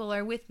 My people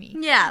are with me.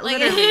 Yeah, like,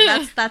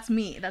 literally. That's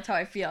me. That's how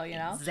I feel, you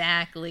know?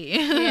 Exactly.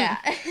 Yeah.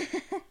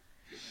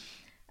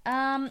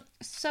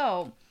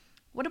 So,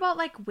 what about,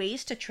 like,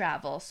 ways to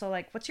travel? So,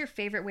 like, what's your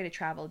favorite way to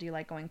travel? Do you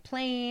like going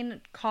plane,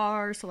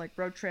 car, so, like,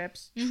 road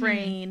trips,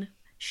 train,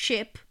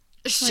 ship?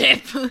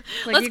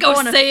 Let's go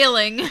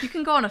sailing. You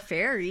can go on a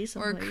ferry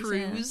or a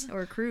cruise. Or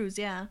a cruise,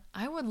 yeah.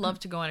 I would love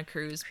to go on a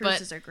cruise.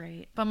 Cruises are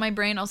great. But my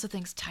brain also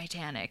thinks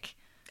Titanic.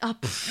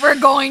 We're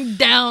going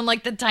down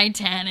like the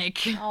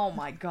Titanic. Oh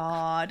my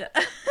God.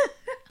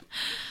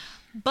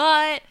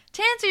 But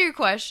to answer your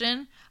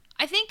question,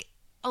 I think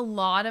a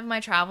lot of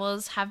my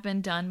travels have been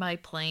done by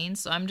plane,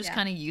 so I'm just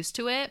kind of used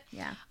to it.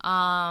 Yeah.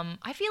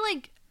 I feel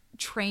like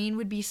train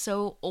would be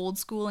so old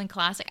school and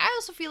classic. I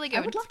also feel like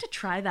I would love to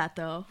try that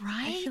though.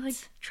 Right? I feel like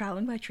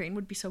traveling by train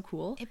would be so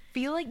cool. I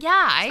feel like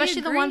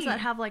especially the ones that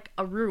have like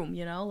a room,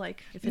 you know,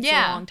 like if it's a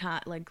long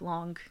time, like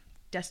long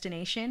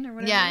destination or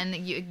whatever. Yeah, and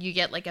you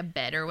get like a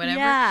bed or whatever.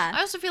 Yeah. I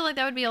also feel like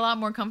that would be a lot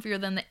more comfier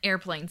than the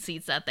airplane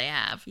seats that they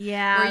have.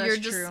 Yeah, where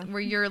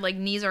where your like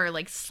knees are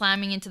like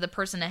slamming into the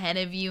person ahead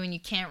of you and you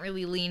can't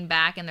really lean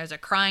back and there's a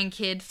crying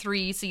kid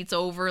 3 seats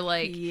over,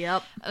 like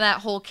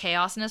that whole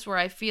chaosness. Where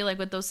I feel like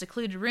with those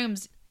secluded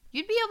rooms,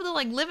 you'd be able to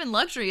like live in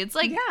luxury. It's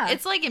like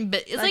it's like you're in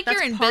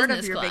business part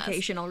of your class.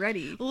 Vacation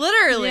already.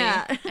 Literally.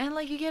 Yeah. And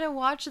like you get to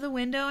watch the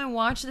window and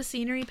watch the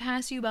scenery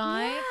pass you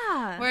by.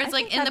 Yeah. Where it's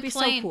like in the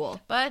plane. So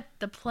cool. But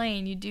the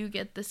plane, you do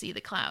get to see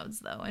the clouds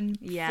though and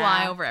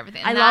fly over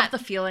everything. And I love the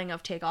feeling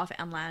of takeoff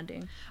and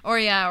landing. Or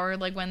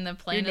like when the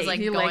plane is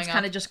like your going legs up.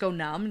 kind of just go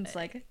numb. And it's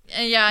like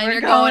and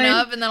you're going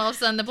up and then all of a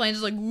sudden the plane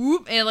just like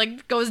whoop and it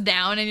like goes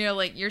down and you're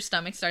like your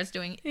stomach starts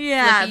doing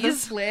the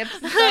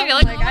flips. You're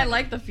like I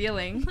like the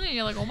feeling.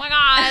 You're like, oh my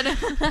God.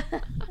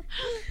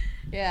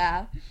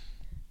 Yeah.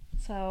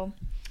 So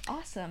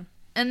awesome.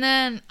 And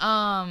then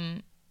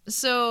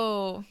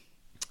so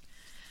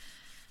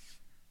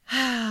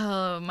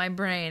my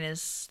brain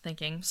is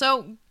thinking.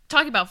 So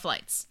talking about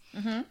flights.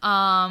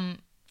 Mm-hmm.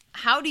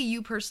 How do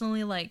you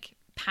personally like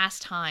pass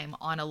time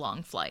on a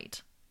long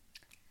flight?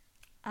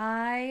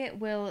 I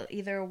will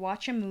either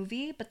watch a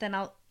movie, but then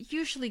I'll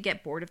usually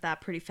get bored of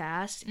that pretty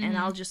fast, and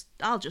I'll just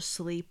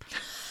sleep.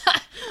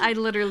 I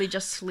literally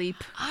just sleep.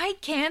 I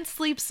can't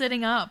sleep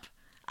sitting up.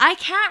 I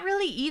can't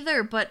really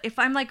either, but if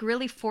I'm like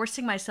really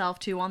forcing myself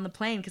to on the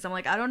plane, because I'm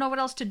like, I don't know what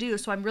else to do,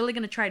 so I'm really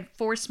going to try and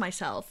force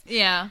myself.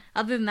 Yeah.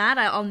 Other than that,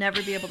 I'll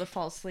never be able to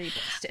fall asleep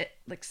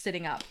like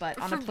sitting up, but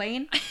on a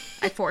plane,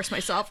 I force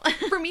myself.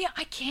 For me,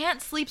 I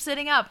can't sleep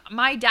sitting up.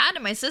 My dad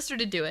and my sister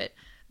to do it.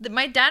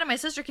 My dad and my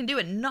sister can do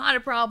it, not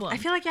a problem. I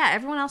feel like, yeah,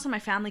 everyone else in my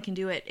family can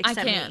do it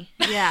except me.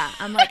 Yeah,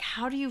 I'm like,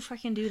 how do you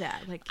fucking do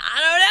that? Like, I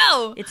don't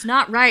know. It's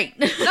not right.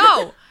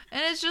 No.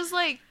 And it's just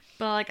like...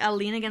 But like, I'll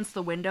lean against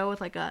the window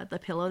with like the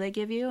pillow they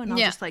give you, and I'll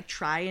just like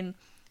try and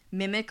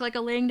mimic like a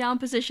laying down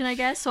position, I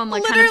guess. So I'm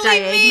like kind of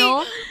diagonal.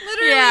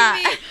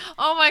 Literally me.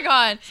 Oh my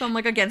god. So I'm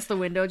like against the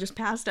window, just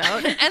passed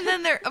out. And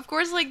then there, of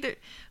course,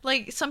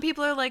 like some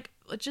people are like,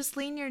 just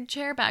lean your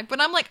chair back. But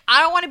I'm like,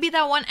 I don't want to be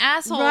that one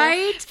asshole.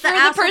 Right? For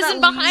the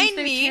person behind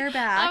me.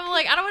 I'm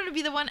like, I don't want to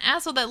be the one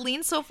asshole that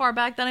leans so far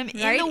back that I'm in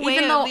the way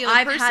Even of the other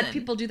I've person. had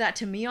people do that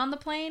to me on the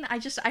plane, I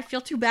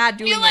feel too bad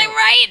doing it. You're like,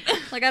 right?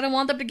 Like, I don't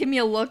want them to give me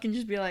a look and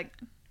just be like,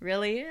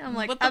 really? I'm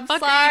like, I'm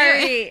sorry. Are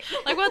you doing?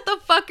 Like, what the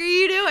fuck are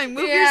you doing?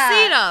 Move your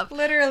seat up.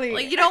 Literally.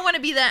 Like, you don't want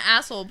to be that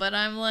asshole, but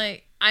I'm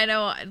like, I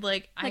know,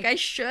 like I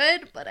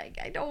should, but I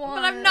don't want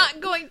to. But I'm not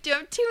going to.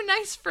 I'm too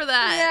nice for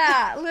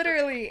that. Yeah,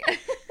 literally.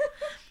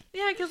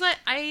 Yeah, because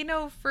I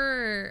know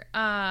for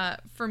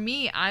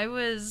me, I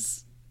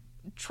was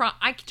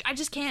I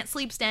just can't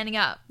sleep standing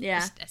up.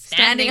 Yeah.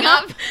 Standing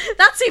up?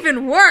 That's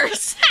even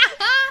worse.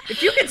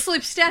 If you can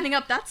sleep standing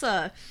up, that's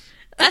a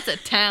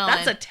talent.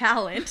 That's a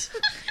talent.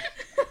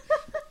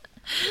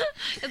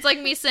 It's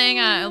like me saying,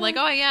 like,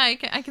 oh yeah,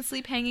 I can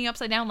sleep hanging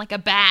upside down like a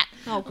bat.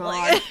 Oh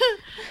god.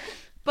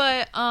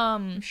 But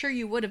I'm sure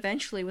you would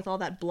eventually with all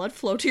that blood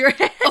flow to your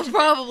head. Oh,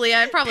 probably.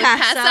 I'd probably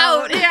pass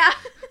out. Yeah.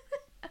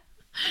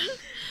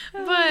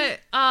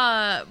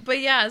 But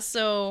yeah,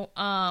 so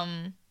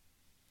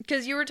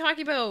because you were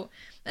talking about,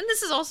 and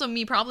this is also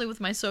me probably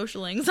with my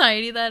social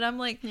anxiety that I'm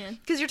like,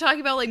 because you're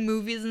talking about like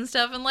movies and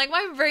stuff, and like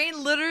my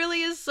brain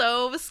literally is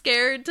so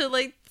scared to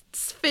like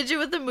fidget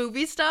with the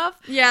movie stuff.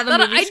 Yeah, the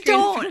movie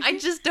screen. I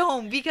just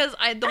don't, because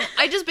I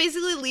just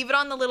basically leave it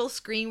on the little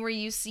screen where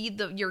you see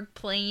your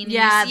plane.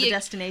 Yeah, and you see the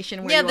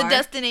destination where you are. Yeah, the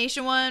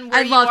destination one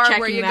where I love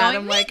checking where you're that.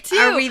 going. I'm like, too.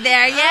 Are we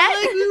there yet?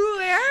 I'm like,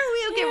 where are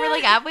we? Okay, we're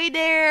like halfway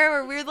there,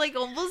 or we're like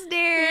almost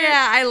there.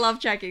 Yeah, I love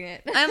checking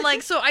it. And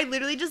like, so I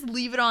literally just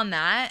leave it on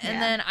that, and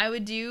then I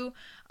would do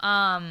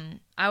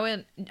I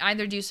would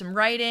either do some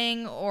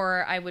writing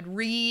or I would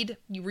read.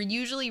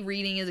 Usually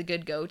reading is a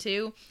good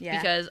go-to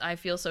because I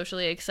feel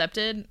socially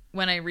accepted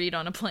when I read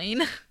on a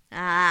plane.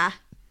 And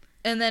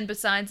then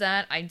besides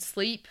that, I'd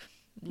sleep,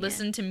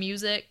 listen to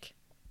music.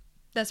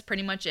 That's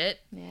pretty much it.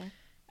 Yeah.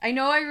 I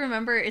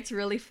remember it's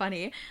really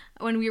funny.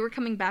 When we were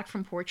coming back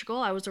from Portugal,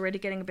 I was already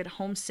getting a bit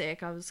homesick.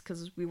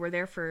 Because we were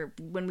there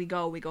when we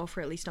go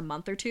for at least a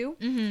month or two.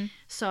 Mm-hmm.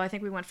 So I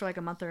think we went for like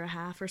a month and a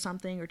half or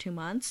something, or 2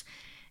 months.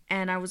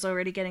 And I was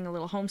already getting a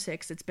little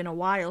homesick. It's been a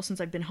while since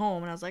I've been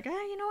home. And I was like, I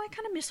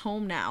kind of miss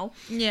home now.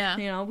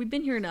 Yeah. We've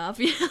been here enough,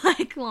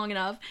 like long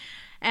enough.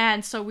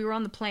 And so we were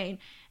on the plane.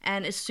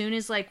 And as soon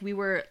as like we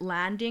were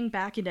landing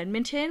back in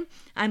Edmonton,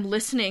 I'm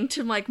listening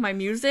to like my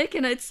music.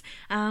 And it's,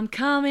 I'm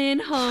coming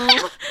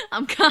home.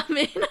 I'm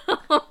coming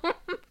home.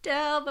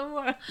 Tell the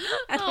world.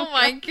 Oh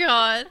my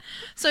god.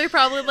 So you're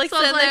probably like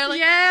sitting there like,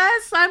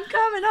 yes, I'm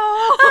coming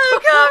home.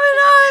 I'm coming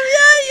home.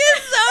 Yeah,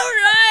 you're so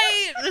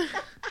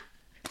right.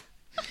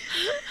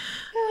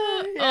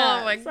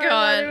 Oh my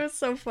god. It was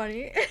so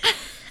funny.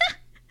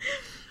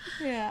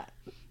 Yeah.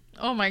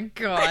 Oh my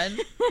god.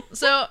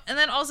 So, and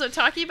then also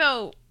talking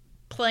about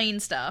plane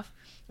stuff.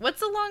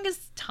 What's the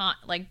longest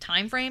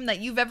time frame that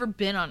you've ever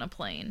been on a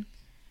plane?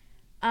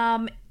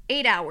 8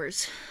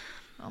 hours.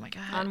 Oh my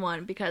god. On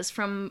one, because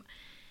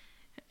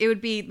it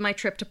would be my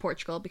trip to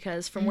Portugal,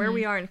 because from where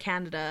we are in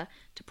Canada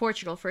to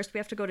Portugal, first we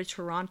have to go to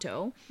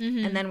Toronto,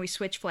 and then we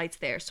switch flights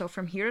there. So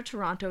from here to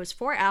Toronto is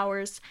 4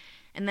 hours,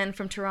 and then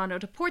from Toronto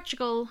to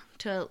Portugal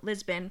to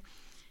Lisbon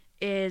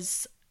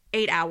is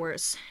 8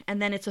 hours, and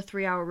then it's a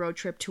 3-hour road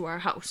trip to our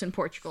house in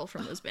Portugal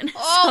from Lisbon.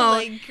 Oh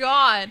my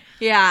god.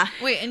 Yeah.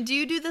 Wait, and do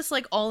you do this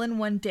like all in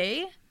one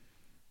day?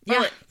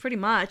 Yeah, pretty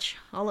much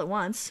all at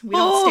once. We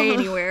don't stay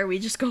anywhere. We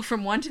just go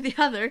from one to the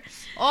other.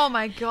 Oh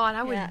my god,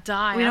 I would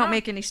die. We don't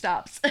make any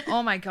stops.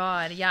 Oh my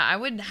god, yeah, I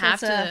would have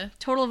to. A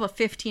total of a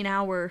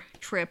 15-hour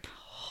trip.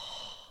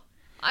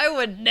 I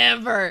would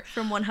never.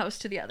 From one house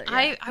to the other.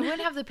 Yeah. I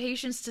wouldn't have the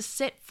patience to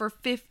sit for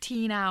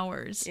 15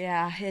 hours.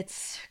 Yeah,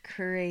 it's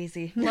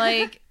crazy.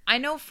 Like, I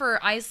know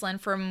for Iceland,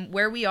 from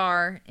where we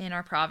are in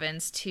our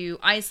province to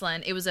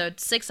Iceland, it was a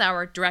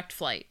 6-hour direct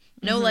flight.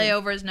 No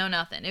layovers, no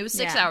nothing. It was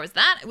 6 hours.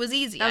 That was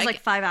easy. That was like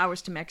 5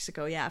 hours to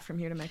Mexico. Yeah, from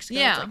here to Mexico,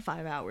 it's like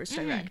 5 hours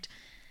direct.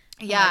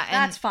 Yeah, like,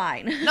 that's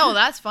fine. No,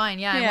 that's fine.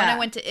 Yeah, and when I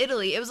went to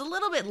Italy, it was a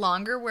little bit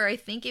longer, where I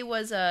think it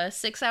was a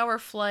 6-hour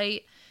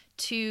flight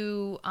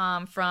to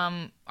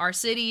from our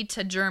city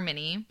to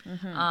Germany,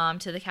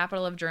 to the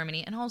capital of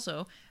Germany. And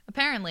also,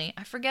 apparently,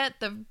 I forget,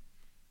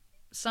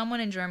 someone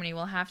in Germany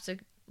will have to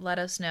let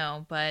us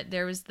know. But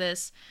there was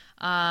this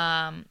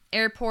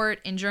airport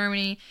in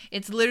Germany.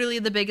 It's literally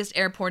the biggest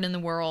airport in the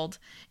world.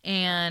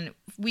 And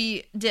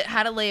we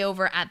had a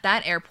layover at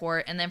that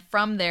airport. And then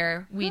from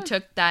there, we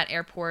took that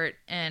airport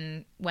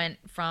and went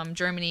from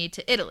Germany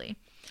to Italy.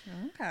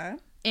 Okay.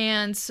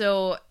 And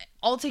so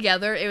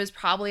altogether, it was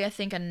probably, I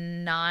think, a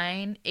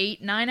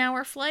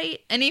 9-hour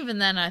flight. And even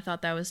then, I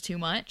thought that was too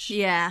much.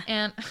 Yeah.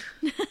 And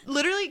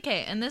literally,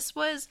 okay, and this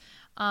was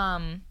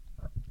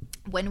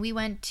when we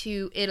went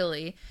to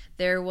Italy,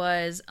 there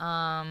was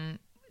what's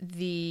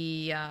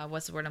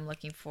the word I'm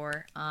looking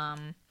for?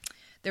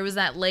 There was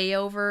that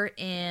layover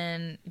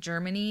in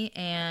Germany,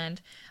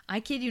 and I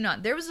kid you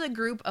not, there was a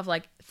group of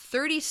like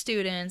 30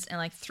 students and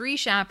like 3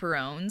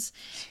 chaperones,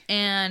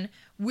 and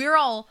we're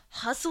all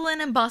hustling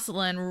and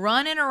bustling,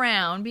 running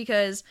around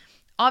because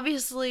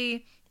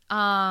obviously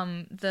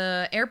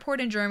the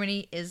airport in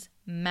Germany is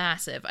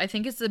massive. I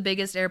think it's the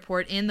biggest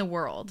airport in the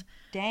world.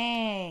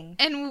 Dang.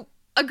 And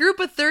a group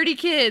of 30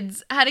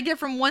 kids had to get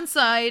from one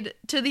side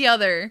to the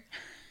other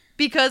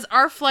because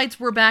our flights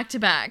were back to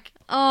back.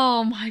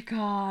 Oh my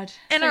god.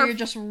 And so you're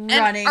just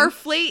running. And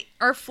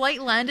our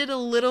flight landed a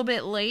little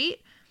bit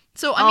late.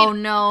 So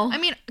I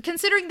mean,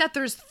 considering that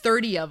there's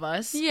 30 of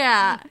us,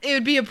 yeah, it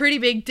would be a pretty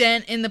big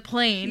dent in the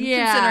plane.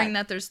 Yeah. Considering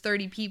that there's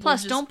 30 people.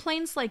 Plus, don't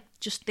planes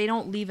they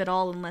don't leave at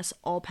all unless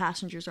all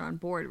passengers are on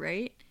board,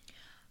 right?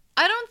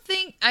 I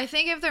think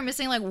if they're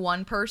missing like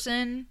one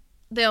person,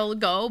 they'll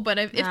go. But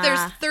if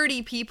there's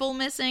 30 people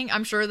missing,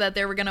 I'm sure that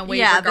they were gonna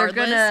wait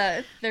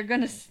regardless. They're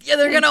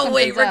gonna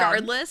wait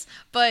regardless.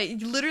 But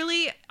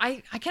literally,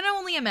 I can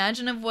only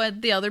imagine of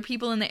what the other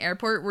people in the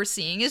airport were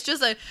seeing. It's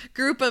just a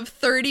group of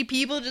 30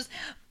 people just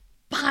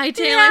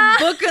hightailing,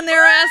 booking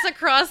their ass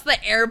across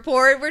the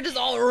airport. We're just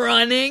all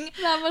running.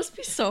 That must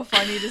be so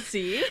funny to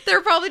see.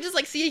 They're probably just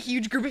like see a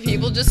huge group of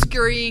people just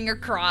scurrying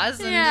across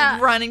and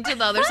just running to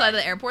the other side of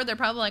the airport. They're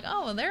probably like,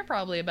 oh, they're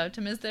probably about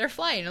to miss their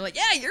flight. And I'm like,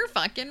 yeah, you're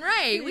fucking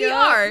right. We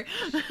are.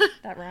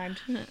 That rhymed.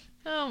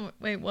 Oh,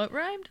 wait, what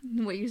rhymed?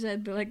 What you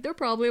said, but like, they're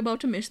probably about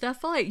to miss that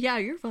flight. Yeah,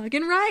 you're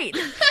fucking right.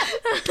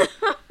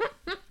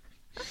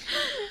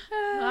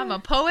 I'm a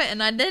poet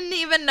and I didn't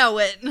even know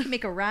it.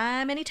 Make a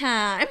rhyme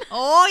anytime.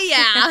 Oh,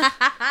 yeah.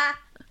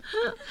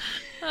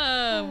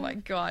 Oh, my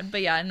God.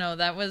 But yeah, no,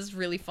 that was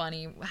really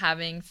funny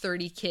having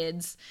 30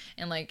 kids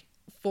and like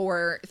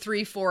 4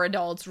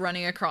 adults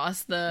running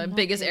across the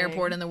biggest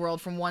airport in the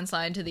world from one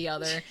side to the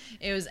other.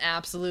 It was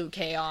absolute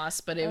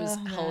chaos, but it was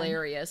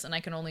hilarious. And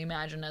I can only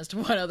imagine as to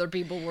what other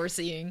people were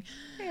seeing.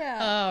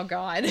 Yeah. Oh,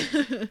 God.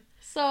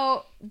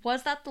 So,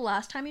 was that the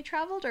last time you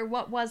traveled, or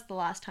what was the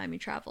last time you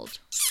traveled?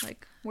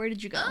 Like, where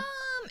did you go?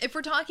 If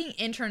we're talking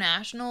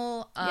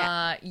international,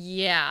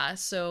 yeah.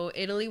 So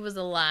Italy was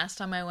the last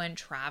time I went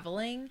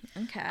traveling.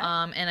 Okay.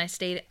 And I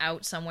stayed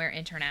out somewhere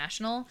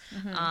international.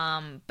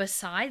 Mm-hmm.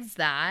 Besides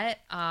that,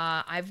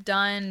 I've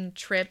done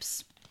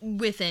trips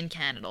within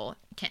Canada.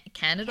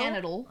 Canada.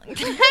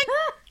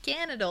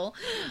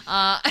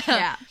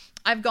 Yeah.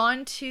 I've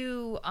gone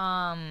to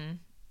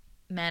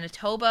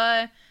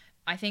Manitoba.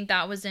 I think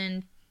that was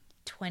in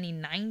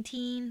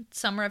 2019,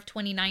 summer of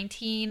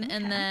 2019. Okay.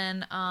 And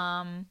then,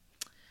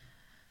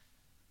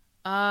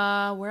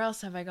 where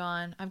else have I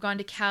gone? I've gone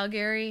to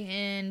Calgary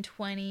in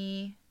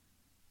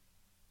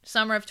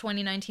summer of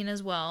 2019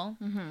 as well.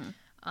 Mm-hmm.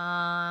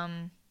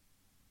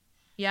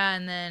 Yeah,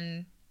 and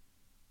then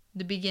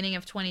the beginning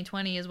of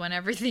 2020 is when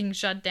everything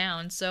shut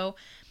down. So,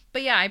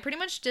 but yeah, I pretty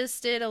much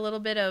just did a little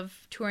bit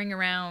of touring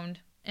around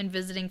and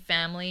visiting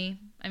family.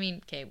 I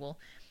mean, okay, well,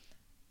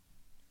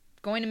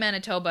 going to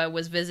Manitoba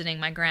was visiting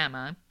my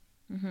grandma.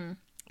 Mm-hmm.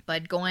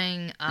 But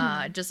going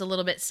just a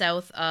little bit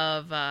south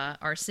of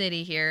our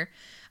city here,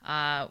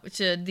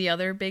 to the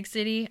other big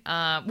city,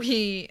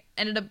 we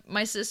ended up,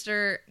 my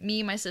sister,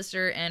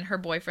 and her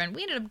boyfriend,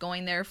 we ended up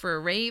going there for a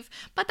rave,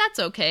 but that's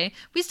okay.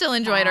 We still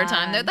enjoyed our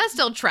time there. That's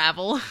still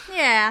travel.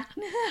 Yeah.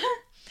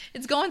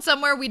 It's going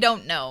somewhere we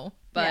don't know.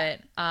 But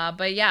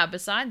yeah,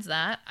 besides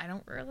that,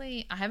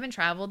 I haven't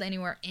traveled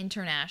anywhere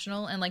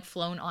international and like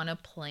flown on a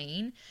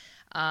plane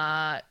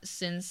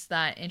since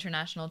that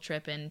international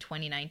trip in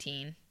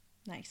 2019.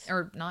 Nice.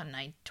 Or not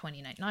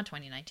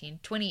 2019,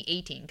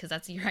 2018, because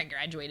that's the year I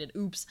graduated.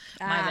 Oops,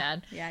 my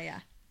bad. Yeah.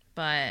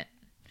 But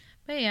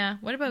yeah,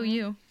 what about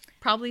you?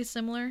 Probably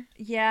similar?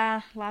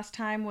 Yeah, last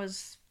time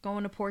was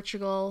going to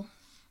Portugal.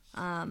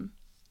 I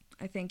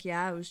think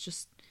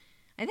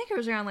it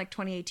was around like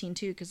 2018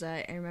 too, because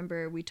I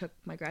remember we took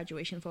my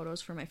graduation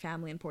photos for my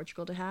family in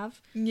Portugal to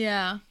have.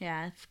 Yeah.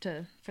 Yeah,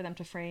 for them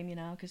to frame,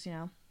 because,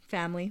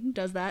 family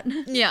does that.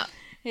 Yeah.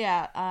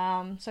 Yeah.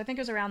 So I think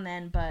it was around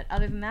then, but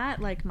other than that,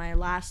 like my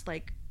last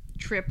like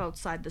trip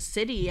outside the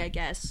city, I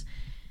guess,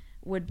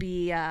 would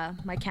be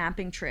my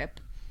camping trip.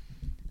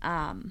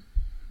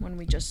 When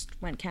we just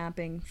went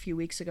camping a few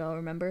weeks ago,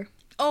 remember?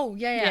 Oh,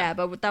 yeah. Yeah,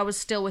 but that was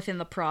still within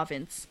the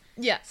province.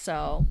 Yeah.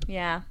 So,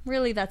 yeah,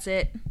 really that's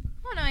it.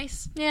 Oh,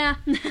 nice. Yeah.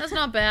 That's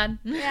not bad.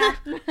 Yeah.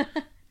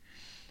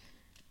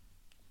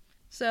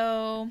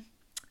 So,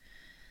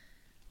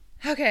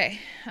 okay.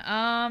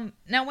 Now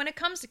when it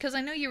comes to, because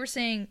I know you were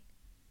saying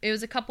it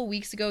was a couple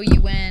weeks ago.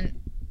 You went.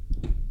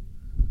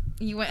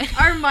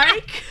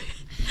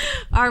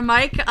 Our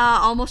mic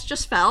almost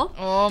just fell.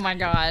 Oh my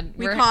god.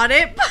 We caught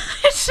it.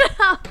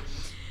 But,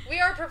 we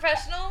are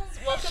professionals.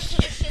 Welcome to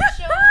the shit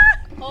show.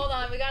 Hold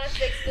on, we gotta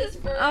fix this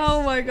first.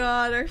 Oh my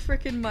god, our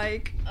freaking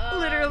mic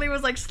literally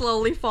was like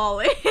slowly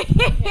falling.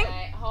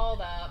 Okay,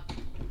 hold up.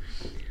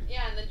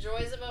 Yeah, and the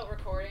joys about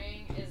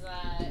recording is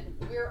that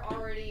we're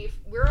already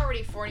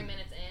 40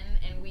 minutes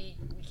in and we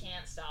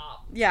can't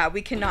stop. Yeah,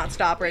 we cannot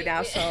stop right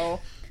now, so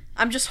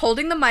I'm just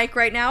holding the mic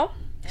right now.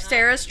 And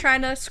Sarah's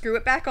trying to screw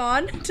it back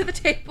on to the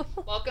table.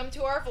 Welcome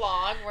to our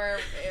vlog,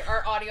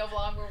 our audio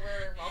vlog, where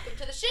we're welcome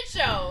to the shit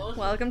show.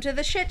 Welcome to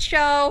the shit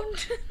show.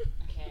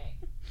 Okay,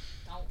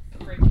 don't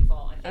freaking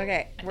fall.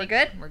 Okay, we're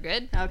good? We're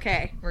good?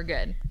 Okay. We're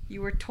good.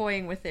 You were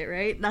toying with it,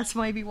 right? That's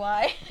maybe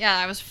why. Yeah,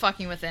 I was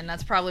fucking with it, and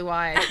that's probably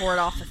why I tore it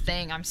off the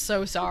thing. I'm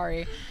so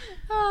sorry.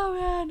 Oh,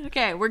 man.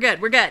 Okay, we're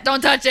good. We're good.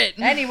 Don't touch it.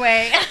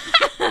 Anyway.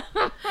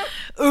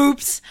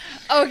 Oops.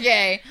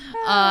 Okay.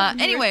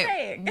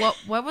 Anyway,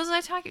 what was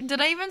I talking?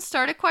 Did I even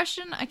start a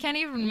question? I can't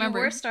even remember.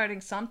 You were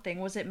starting something.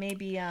 Was it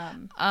maybe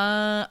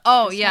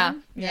Oh yeah.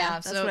 Yeah.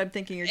 That's what I'm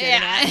thinking you're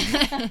getting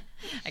at.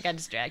 I got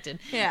distracted.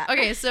 Yeah.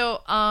 Okay.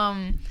 So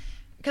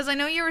because I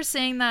know you were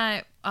saying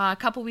that a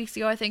couple weeks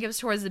ago, I think it was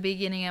towards the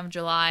beginning of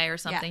July or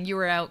something, you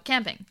were out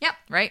camping. Yep.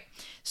 Right?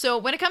 So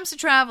when it comes to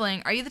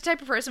traveling, are you the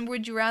type of person,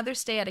 would you rather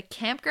stay at a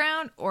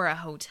campground or a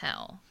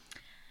hotel?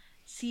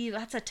 See,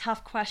 that's a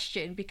tough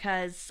question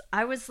because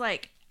I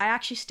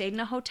actually stayed in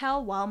a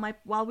hotel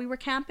while we were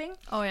camping.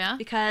 Oh, yeah?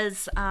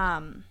 Because in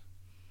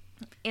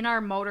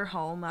our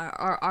motorhome,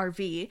 our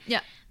RV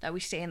that we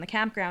stay in the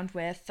campground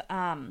with,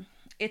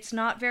 it's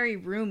not very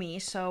roomy,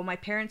 so my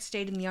parents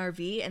stayed in the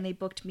RV and they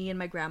booked me and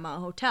my grandma a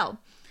hotel.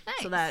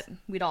 Nice. So that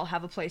we'd all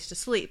have a place to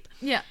sleep.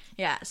 Yeah.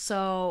 Yeah,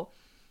 so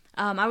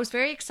I was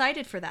very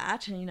excited for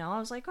that. And, I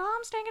was like, oh,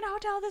 I'm staying in a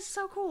hotel. This is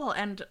so cool.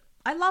 And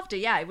I loved it.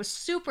 Yeah, it was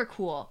super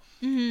cool.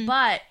 Mm-hmm.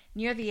 But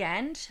near the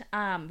end,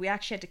 we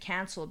actually had to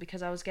cancel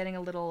because I was getting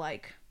a little,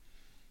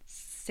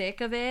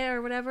 sick of it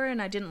or whatever,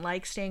 and I didn't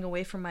like staying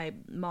away from my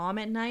mom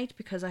at night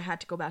because I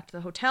had to go back to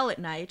the hotel at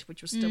night,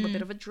 which was still a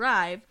bit of a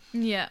drive.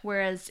 Yeah.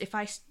 Whereas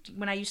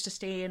when I used to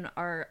stay in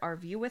our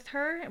RV with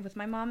her, with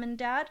my mom and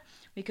dad,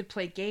 we could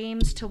play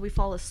games till we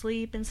fall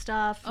asleep and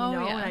stuff, and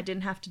I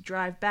didn't have to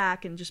drive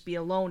back and just be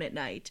alone at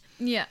night.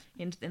 Yeah.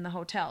 In the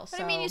hotel.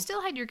 But I mean, you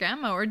still had your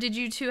grandma, or did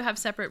you two have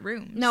separate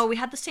rooms? No, we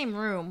had the same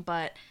room,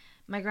 but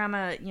my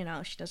grandma,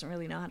 she doesn't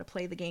really know how to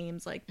play the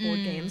games, like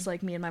board games,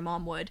 like me and my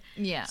mom would.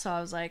 Yeah. So I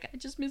was like, I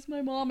just miss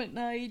my mom at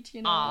night,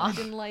 I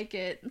didn't like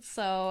it.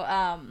 So,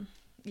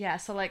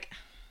 so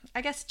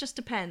I guess it just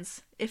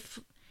depends. If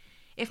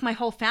my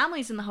whole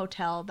family's in the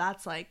hotel,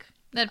 that's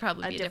that'd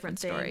probably be a different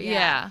story. Thing.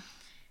 Yeah.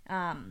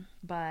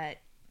 But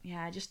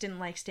yeah, I just didn't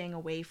like staying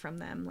away from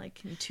them,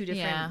 in two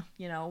different,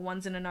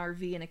 one's in an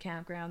RV in a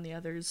campground, the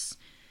other's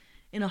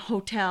in a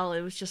hotel. It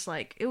was just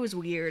it was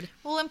weird.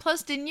 Well, and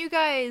plus, didn't you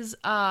guys,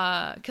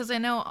 because I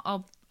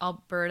know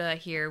Alberta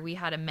here, we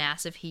had a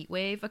massive heat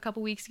wave a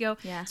couple weeks ago.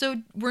 Yeah.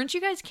 So weren't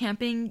you guys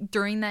camping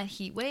during that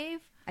heat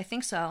wave? I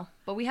think so.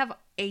 But we have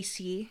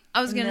AC.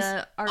 I was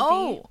gonna RV.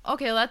 Oh,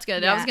 okay, well, that's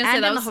good. Yeah, I was gonna say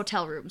and that in was the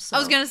hotel rooms. So. I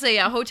was gonna say,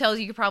 hotels,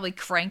 you could probably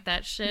crank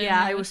that shit.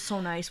 Yeah, it was so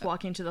nice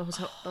walking to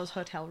those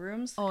hotel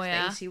rooms. Oh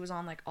yeah. The AC was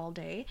on all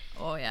day.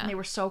 Oh yeah. And they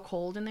were so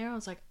cold in there. I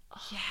was like,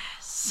 oh,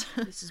 yes,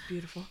 this is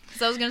beautiful.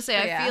 So I was gonna say,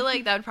 I feel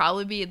like that would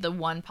probably be the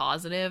one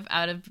positive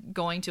out of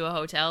going to a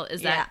hotel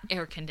is that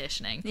air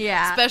conditioning.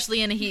 Yeah.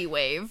 Especially in a heat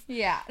wave.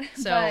 Yeah.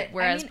 So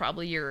whereas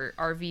probably your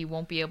RV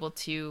won't be able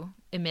to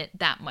emit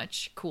that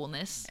much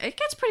coolness. It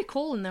gets pretty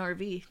cool in the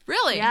RV.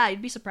 Really? Yeah,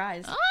 you'd be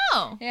surprised.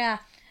 Oh. Yeah.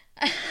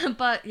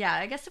 But yeah,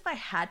 I guess if I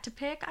had to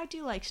pick, I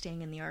do like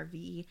staying in the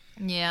RV.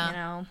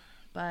 Yeah.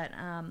 But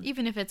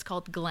even if it's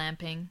called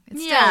glamping, it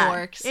still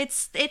works.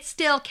 It's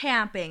still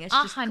camping. It's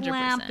just 100%.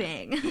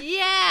 Glamping.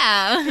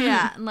 Yeah.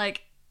 Yeah. And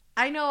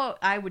I know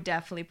I would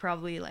definitely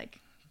probably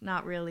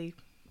not really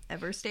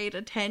ever stay at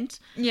a tent.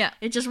 Yeah.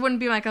 It just wouldn't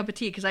be my cup of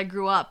tea because I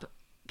grew up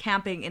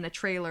camping in a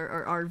trailer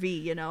or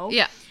RV,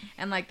 Yeah.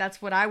 And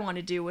that's what I want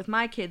to do with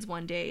my kids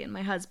one day and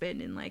my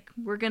husband, and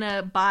we're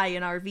gonna buy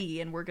an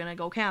RV and we're gonna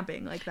go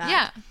camping like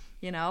that.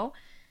 Yeah.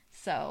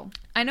 So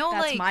I know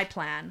that's my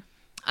plan.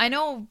 I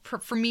know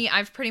for me,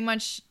 I've pretty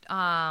much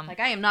I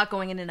am not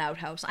going in an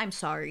outhouse. I'm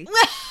sorry.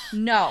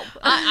 No.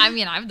 I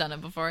mean, I've done it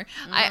before.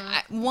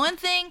 One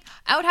thing,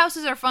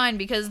 outhouses are fine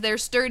because they're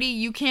sturdy.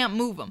 You can't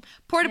move them.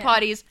 Porta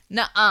potties,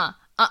 nuh-uh.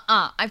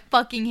 I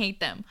fucking hate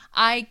them.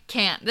 I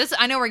can't.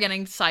 I know we're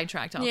getting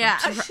sidetracked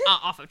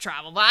off of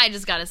travel, but I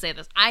just gotta say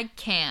this. I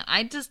can't.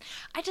 I just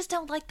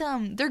don't like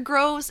them. They're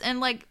gross,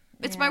 and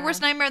it's my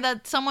worst nightmare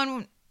that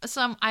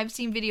I've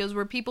seen videos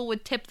where people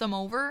would tip them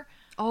over.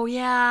 Oh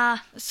yeah.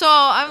 So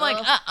I'm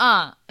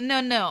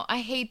no, I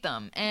hate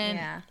them,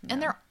 and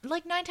they're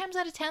 9 times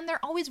out of 10 they're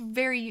always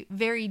very,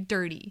 very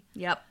dirty.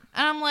 Yep.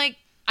 And I'm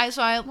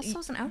well,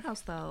 so's an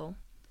outhouse though.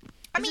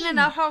 Isn't an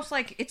outhouse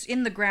it's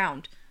in the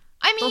ground?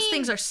 I mean, those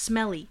things are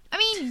smelly. I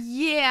mean,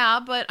 yeah,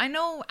 but I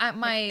know at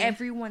my... Like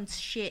everyone's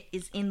shit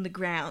is in the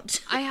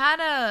ground. I had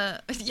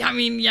a... Yeah, I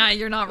mean, yeah,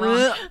 you're not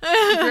wrong.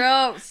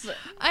 Gross.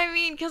 I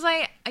mean, because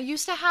I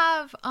used to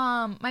have...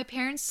 my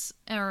parents,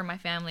 or my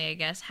family, I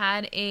guess,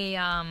 had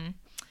a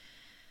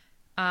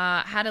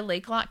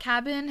lake lot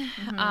cabin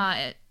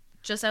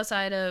just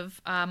outside of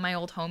my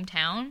old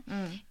hometown.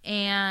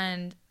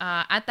 And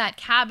at that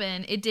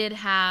cabin, it did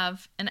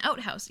have an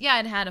outhouse. Yeah,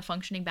 it had a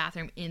functioning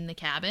bathroom in the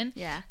cabin.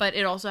 Yeah. But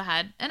it also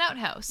had an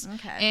outhouse.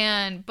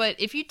 Okay.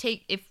 But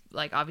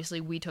like,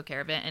 obviously we took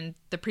care of it, and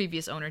the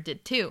previous owner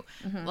did too.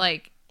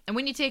 Like, and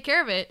when you take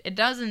care of it, it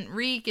doesn't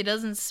reek, it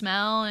doesn't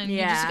smell, and you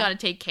just got to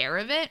take care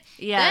of it.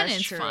 Yeah, then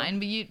it's true. Fine.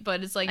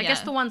 But it's like, I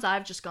guess the ones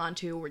I've just gone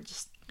to were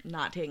just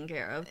not taken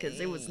care of because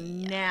it was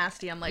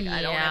nasty. I'm like,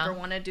 I don't ever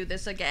want to do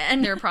this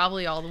again. They're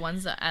probably all the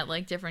ones that at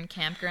like different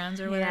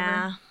campgrounds or whatever.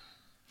 Yeah.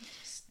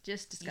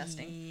 Just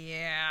disgusting.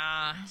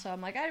 Yeah. So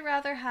I'm like, I'd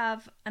rather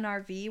have an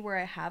RV where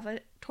I have a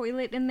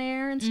toilet in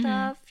there and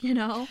stuff, you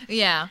know?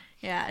 Yeah.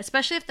 Yeah,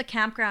 especially if the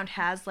campground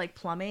has like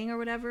plumbing or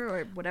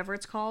whatever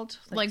it's called.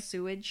 Like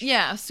sewage.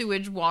 Yeah,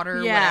 sewage, water,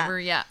 whatever,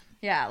 yeah.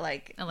 Yeah,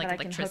 like, and like that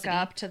I can hook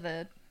up to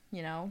the,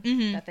 you know,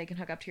 that they can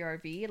hook up to your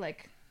RV.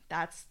 Like,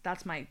 that's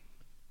my...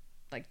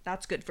 Like,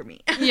 that's good for me.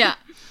 Yeah.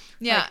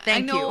 Yeah. Like,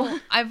 thank you.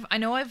 I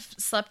know I've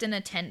slept in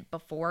a tent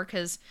before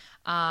because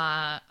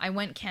I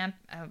went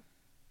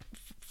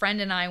friend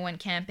and I went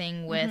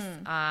camping with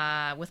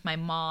my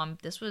mom.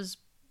 This was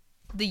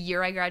the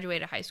year I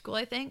graduated high school,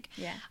 I think.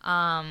 Yeah.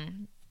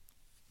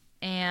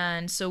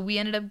 And so we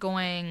ended up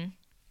going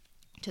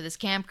to this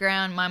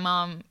campground. My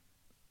mom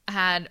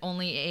had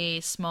only a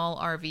small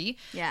RV.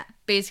 Yeah.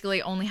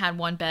 Basically only had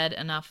one bed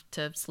enough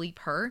to sleep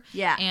her.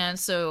 Yeah.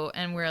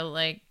 And we're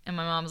like, and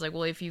my mom was like,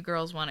 well, if you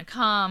girls want to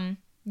come,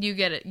 you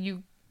get it.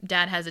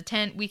 Dad has a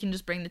tent. We can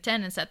just bring the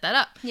tent and set that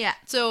up. Yeah.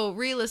 So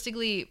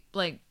realistically,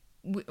 like,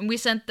 we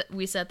set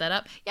that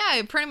up. Yeah,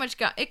 it pretty much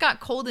got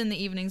cold in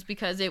the evenings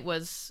because it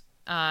was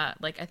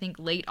like, I think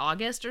late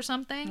August or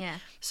something. Yeah.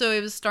 So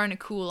it was starting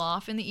to cool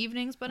off in the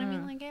evenings, but I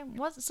mean, like,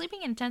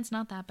 sleeping in a tent's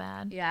not that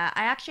bad. Yeah,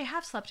 I actually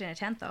have slept in a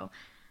tent though.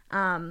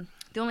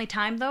 The only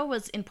time though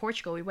was in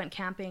Portugal. We went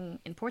camping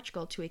in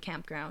Portugal to a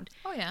campground.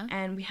 Oh yeah.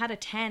 And we had a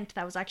tent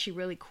that was actually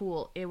really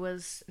cool. It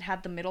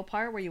had the middle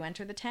part where you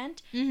enter the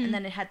tent, and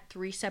then it had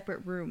 3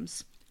 separate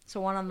rooms. So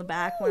one on the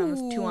back,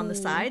 one 2 on the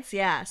sides.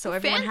 Yeah, so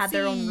everyone had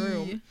their own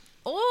room.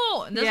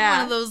 Oh, that's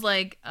one of those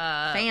like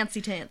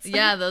fancy tents.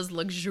 Yeah, those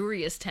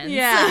luxurious tents.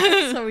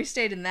 Yeah, so we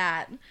stayed in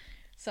that.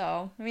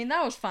 So, I mean,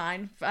 that was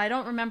fine. I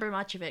don't remember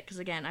much of it because,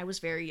 again, I was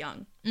very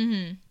young.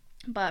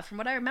 But from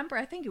what I remember,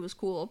 I think it was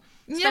cool.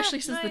 Especially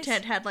since the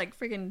tent had, like,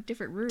 freaking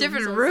different rooms.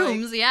 Different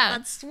rooms, yeah.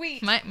 That's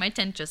sweet. My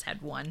tent just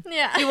had one.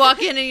 Yeah. You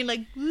walk in and you're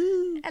like,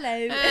 woo.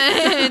 Hello.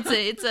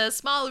 It's a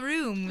small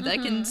room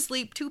that can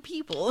sleep 2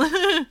 people.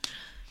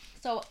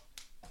 So,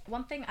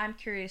 one thing I'm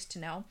curious to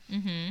know.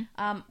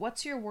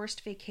 What's your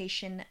worst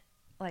vacation,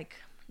 like,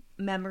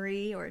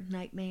 memory or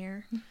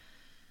nightmare?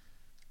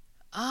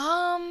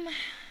 If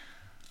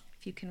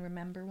you can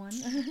remember one.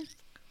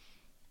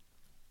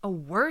 A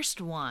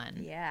worst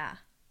one? Yeah.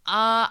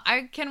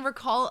 I can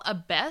recall a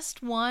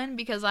best one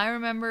because I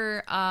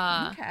remember,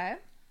 okay.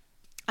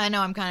 I know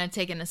I'm kind of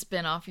taking a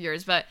spin off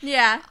yours, but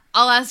yeah,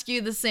 I'll ask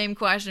you the same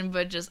question,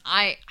 but just,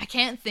 I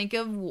can't think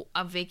of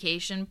a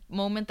vacation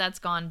moment that's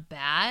gone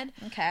bad.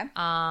 Okay.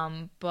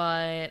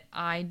 But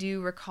I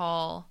do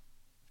recall,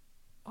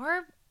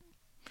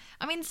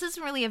 this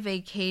isn't really a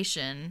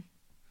vacation.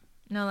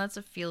 No, that's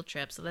a field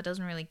trip, so that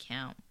doesn't really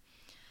count.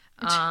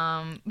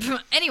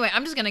 Anyway,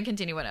 I'm just gonna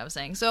continue what I was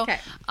saying. So,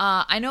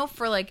 I know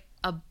for like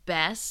a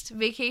best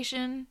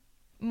vacation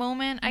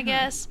moment, I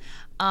guess.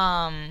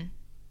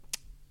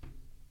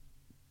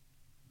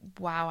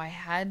 Wow, I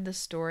had the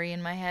story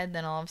in my head,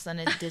 then all of a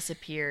sudden it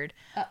disappeared.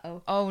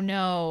 Uh-oh. Oh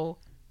no.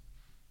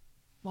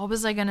 What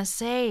was I gonna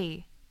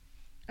say?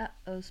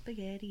 Uh-oh,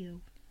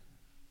 spaghetti-o.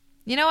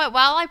 You know what?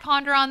 While I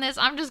ponder on this,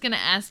 I'm just gonna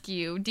ask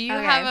you. Do you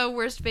have a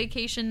worst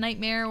vacation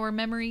nightmare or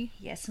memory?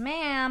 Yes,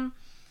 ma'am.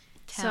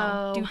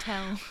 Do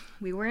tell.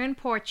 We were in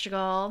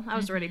Portugal. I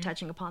was already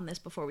touching upon this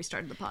before we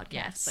started the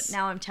podcast, but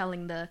now I'm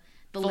telling the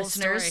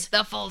listeners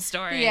the full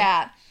story.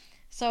 Yeah.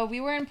 So we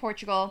were in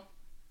Portugal,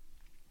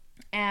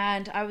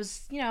 and I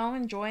was,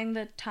 enjoying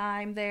the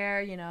time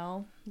there,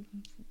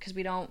 because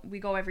we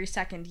go every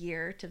second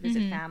year to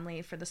visit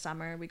family for the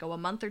summer. We go a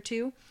month or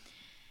 2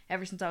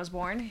 ever since I was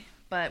born,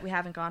 but we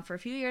haven't gone for a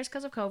few years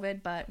because of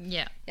COVID. But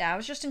yeah, I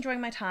was just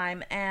enjoying my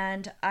time,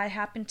 and I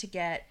happened to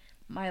get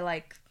my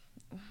like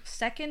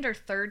 2nd or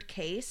 3rd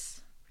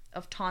case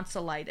of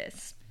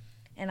tonsillitis,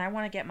 and I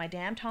want to get my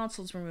damn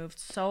tonsils removed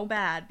so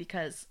bad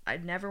because I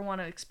never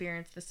want to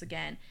experience this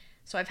again.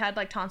 So I've had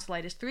like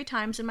tonsillitis 3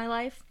 times in my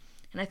life,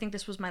 and I think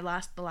this was the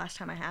last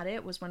time I had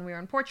it was when we were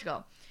in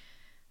Portugal.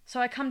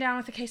 So I come down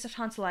with a case of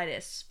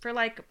tonsillitis for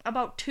like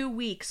about 2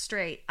 weeks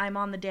straight. I'm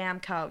on the damn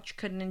couch,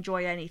 couldn't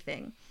enjoy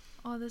anything.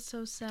 Oh, that's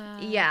so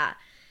sad. Yeah.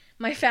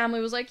 my family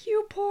was like,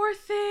 you poor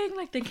thing.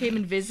 Like, they came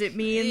and visit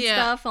me and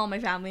stuff. All my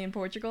family in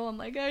Portugal. I'm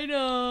like, I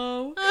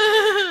know.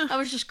 I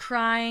was just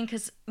crying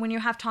because when you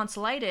have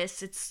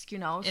tonsillitis, it's, you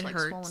know, it's like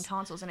hurts. Swollen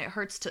tonsils, and it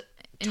hurts to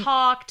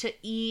talk, to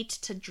eat,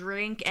 to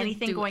drink,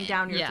 anything going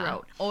down your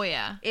throat. Oh,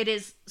 yeah. It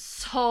is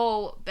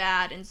so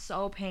bad and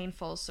so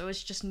painful. So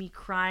it's just me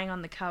crying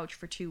on the couch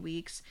for 2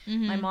 weeks.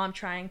 Mm-hmm. My mom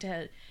trying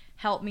to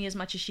help me as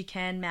much as she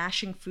can,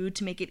 mashing food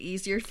to make it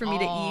easier for me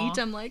to eat.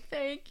 I'm like,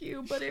 thank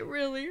you, but it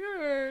really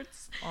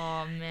hurts.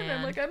 Oh, man. And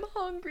I'm like, I'm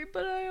hungry,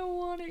 but I don't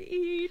want to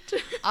eat.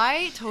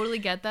 I totally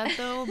get that,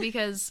 though,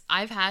 because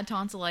I've had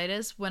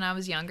tonsillitis when I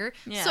was younger.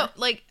 Yeah. So,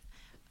 like,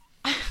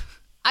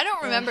 I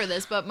don't remember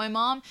this, but my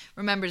mom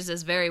remembers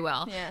this very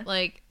well. Yeah.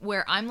 Like,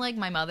 where I'm like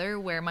my mother,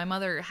 where my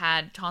mother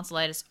had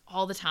tonsillitis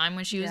all the time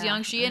when she was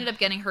young. She ended up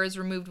getting hers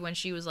removed when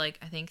she was, like,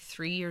 I think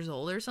 3 years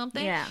old or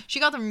something. Yeah. She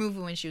got them removed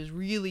when she was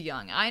really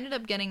young. I ended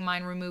up getting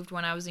mine removed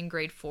when I was in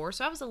grade 4,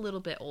 so I was a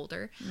little bit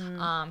older.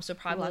 So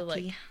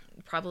probably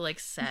like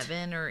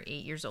 7 or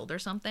 8 years old or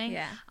something.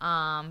 Yeah.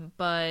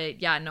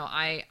 But yeah, no,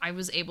 I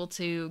was able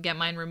to get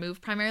mine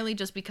removed primarily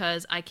just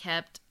because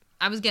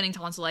I was getting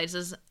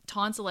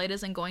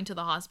tonsillitis and going to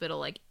the hospital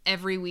like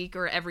every week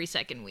or every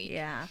second week.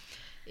 Yeah.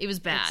 It was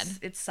bad.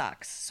 It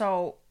sucks.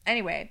 So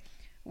anyway,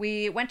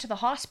 we went to the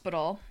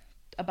hospital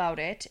about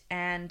it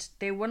and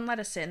they wouldn't let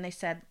us in. They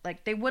said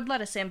like they would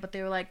let us in, but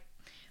they were like,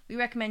 we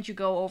recommend you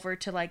go over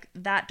to like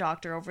that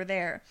doctor over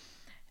there.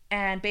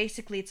 And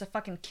basically it's a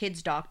fucking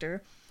kid's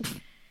doctor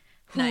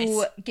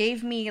who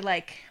gave me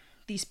like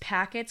these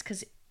packets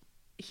because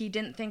he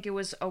didn't think it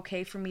was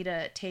okay for me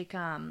to take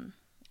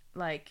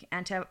like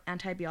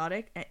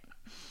antibiotics.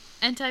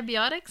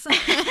 Antibiotics.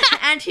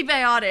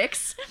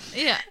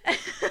 Yeah.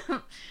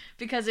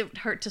 Because it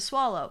hurt to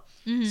swallow.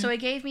 Mm-hmm. So it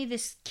gave me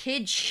this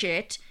kid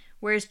shit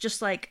where it's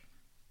just like,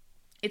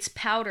 it's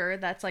powder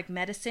that's like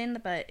medicine,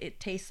 but it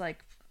tastes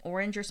like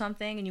orange or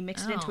something, and you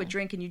mix it into a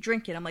drink and you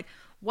drink it. I'm like,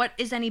 what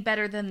is any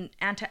better than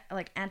I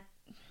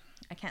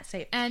can't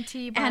say it.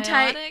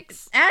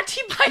 Antibiotics?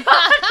 Antibiotics!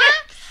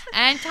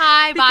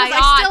 Antibiotics! Because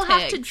I still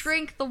have to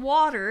drink the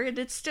water, and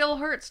it still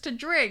hurts to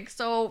drink,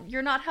 so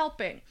you're not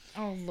helping.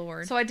 Oh,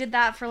 Lord. So I did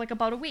that for, like,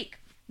 about a week.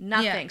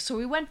 Nothing. Yeah. So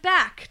we went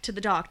back to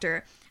the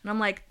doctor, and I'm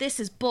like, this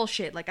is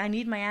bullshit. Like, I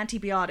need my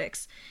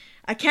antibiotics.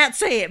 I can't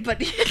say it,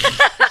 but...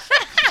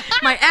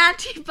 my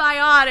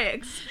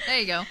antibiotics! There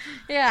you go.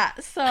 Yeah,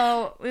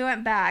 so we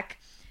went back,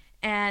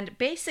 and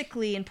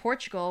basically in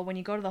Portugal, when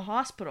you go to the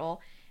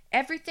hospital...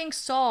 everything's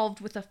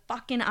solved with a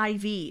fucking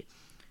IV.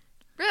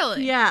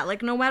 Really? Yeah,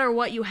 like no matter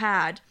what you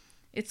had,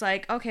 it's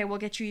like, okay, we'll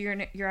get you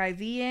your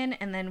IV in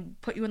and then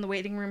put you in the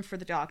waiting room for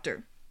the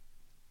doctor.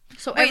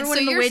 So everyone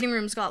in the waiting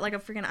room's got like a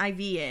freaking IV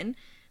in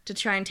to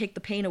try and take the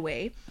pain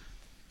away.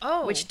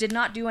 Oh. Which did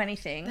not do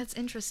anything. That's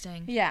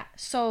interesting. Yeah.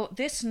 So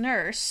this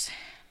nurse,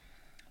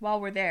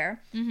 while we're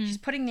there, she's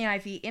putting the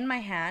IV in my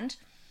hand,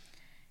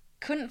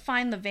 couldn't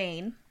find the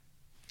vein.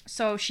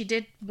 So she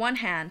did one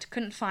hand,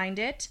 couldn't find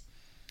it.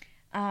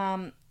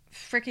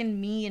 Freaking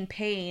me in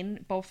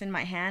pain, both in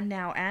my hand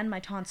now and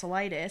my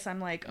tonsillitis. I'm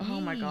like, oh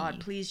my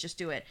God, please just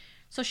do it.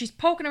 So she's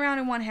poking around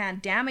in one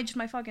hand, damaged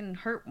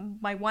hurt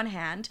my one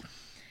hand,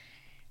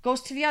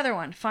 goes to the other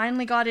one,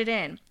 finally got it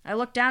in. I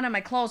look down at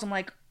my clothes, I'm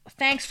like,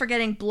 thanks for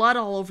getting blood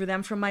all over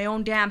them from my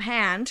own damn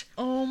hand.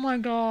 Oh my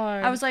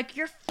God. I was like,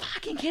 you're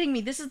fucking kidding me.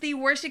 This is the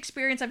worst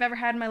experience I've ever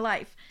had in my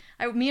life.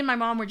 Me and my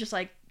mom were just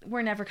like,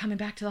 we're never coming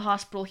back to the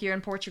hospital here in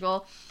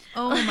Portugal.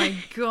 Oh my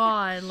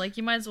God. Like,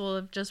 you might as well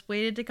have just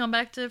waited to come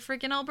back to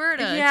freaking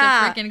Alberta to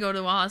freaking go to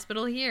a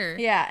hospital here.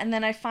 Yeah, and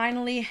then I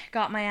finally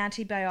got my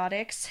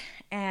antibiotics,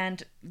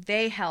 and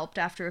they helped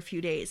after a few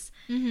days.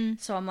 Mm-hmm.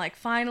 So I'm like,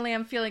 finally,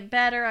 I'm feeling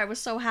better. I was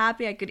so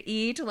happy I could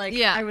eat. Like,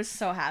 I was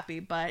so happy.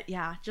 But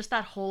yeah, just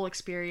that whole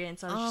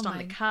experience. I was just on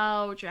the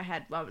couch.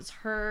 I was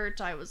hurt.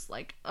 I was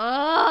like,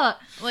 ugh.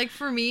 Like,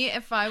 for me,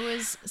 if I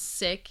was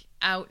sick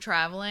out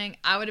traveling,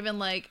 I would have been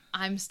like,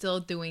 I'm still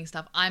doing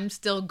stuff. I'm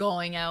still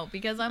going out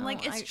because I'm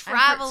like, it's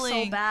traveling. I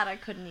hurt so bad I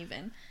couldn't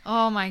even.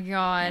 Oh my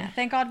God. Yeah,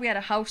 thank God we had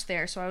a house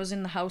there, so I was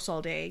in the house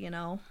all day, you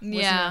know. It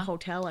wasn't a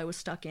hotel I was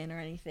stuck in or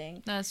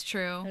anything. That's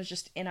true. I was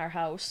just in our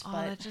house. Oh,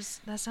 but...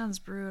 that sounds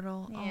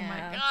brutal. Yeah. Oh my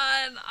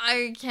God.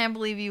 I can't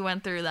believe you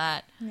went through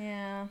that.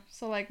 Yeah.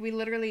 So like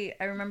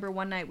I remember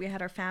one night we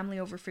had our family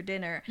over for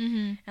dinner,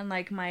 and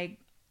like my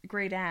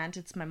great aunt,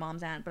 it's my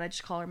mom's aunt, but I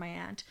just call her my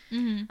aunt.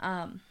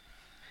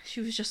 She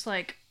was just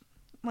like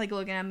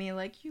looking at me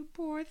like, you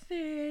poor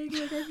thing,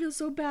 like I feel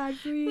so bad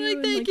for you, like,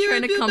 and like you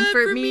trying to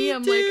comfort me.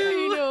 I'm too. Like,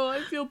 I know, I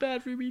feel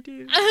bad for me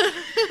too.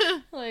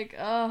 Like,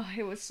 oh,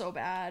 it was so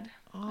bad.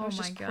 I was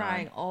just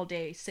crying all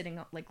day, sitting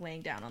like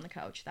laying down on the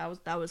couch. That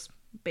was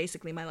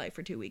basically my life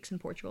for 2 weeks in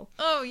Portugal.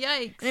 Oh,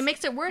 yikes. And it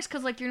makes it worse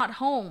because like you're not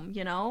home,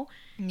 you know.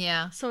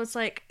 Yeah. So it's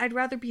like I'd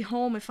rather be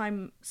home if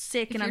I'm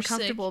sick and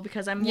uncomfortable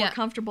because I'm more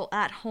comfortable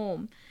at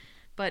home.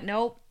 But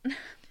nope,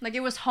 like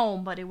it was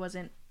home, but it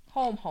wasn't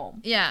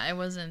home. Yeah, it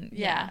wasn't.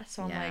 Yeah,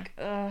 so I'm like,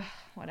 ugh,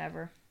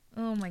 whatever.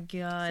 Oh my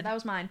God. So that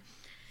was mine.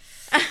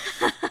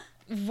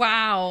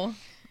 Wow.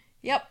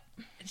 Yep.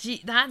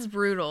 Gee, that's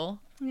brutal.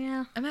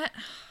 Yeah.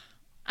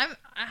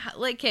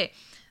 like, okay,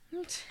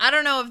 I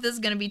don't know if this is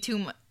gonna be too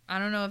much. I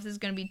don't know if this is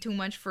gonna be too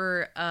much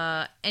for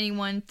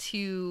anyone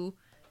to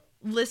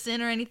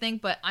listen or anything,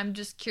 but I'm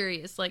just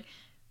curious. Like,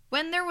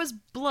 when there was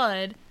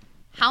blood,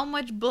 how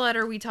much blood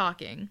are we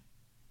talking?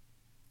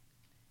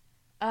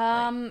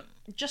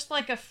 Just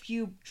like a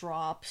few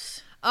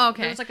drops.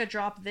 Okay. There was like a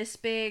drop this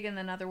big and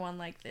another one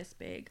like this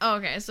big.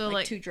 Okay, so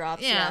like 2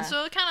 drops. Yeah,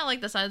 so kind of like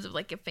the size of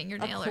like a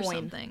fingernail or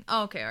something.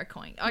 Okay, or a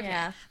coin. Okay,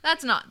 yeah.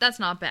 That's not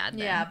bad. Then.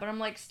 Yeah, but I'm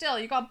like, still,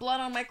 you got blood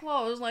on my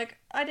clothes. Like,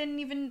 I didn't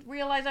even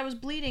realize I was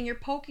bleeding. You're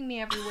poking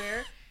me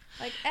everywhere.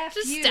 Like, F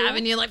just you.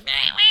 Stabbing you like.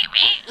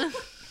 I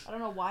don't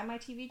know why my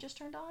TV just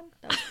turned on.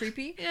 That was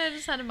creepy. Yeah, it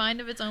just had a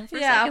mind of its own for a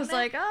second. Yeah, I was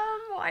like,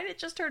 why did it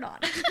just turn on?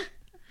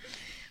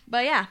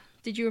 But yeah,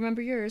 did you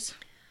remember yours?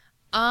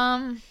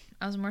 I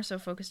was more so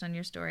focused on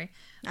your story.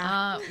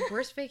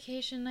 Worst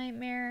vacation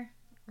nightmare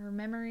or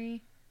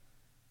memory?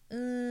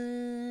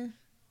 Not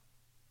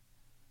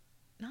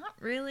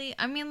really.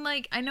 I mean,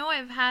 like, I know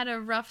I've had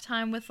a rough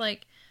time with,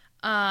 like,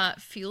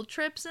 field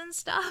trips and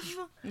stuff.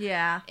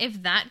 Yeah.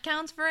 If that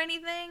counts for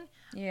anything.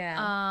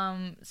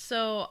 Yeah.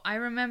 So I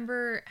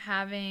remember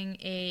having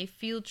a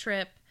field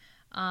trip,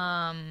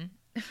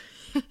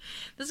 this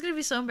is gonna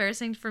be so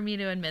embarrassing for me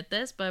to admit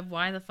this, but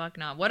why the fuck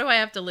not? What do I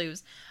have to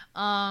lose?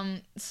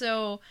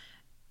 So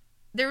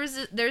there's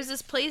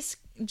this place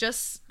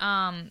just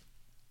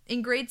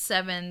in grade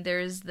 7.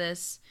 There's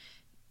this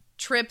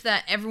trip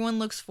that everyone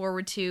looks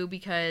forward to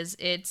because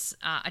it's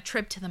a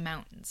trip to the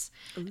mountains.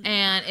 Ooh.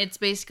 And it's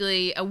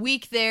basically a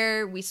week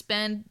there. We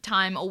spend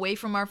time away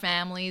from our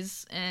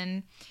families,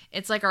 and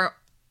it's like our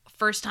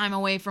first time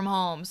away from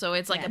home, so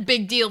it's like a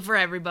big deal for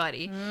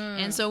everybody.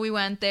 And so we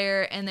went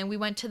there, and then we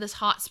went to this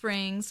hot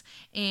springs,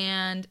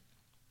 and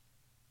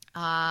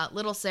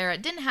little Sarah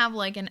didn't have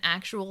like an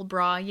actual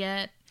bra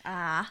yet.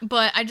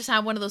 But I just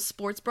had one of those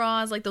sports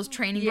bras, like those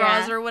training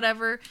bras or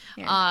whatever.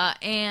 Yeah.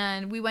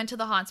 And we went to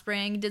the hot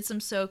spring, did some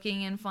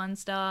soaking and fun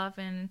stuff,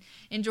 and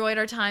enjoyed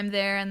our time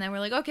there. And then we're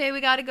like, okay, we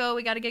gotta go,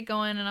 we gotta get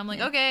going. And I'm like,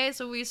 okay,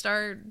 so we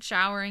start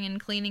showering and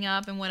cleaning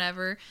up and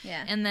whatever.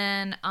 Yeah. And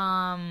then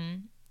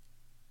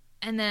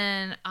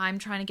I'm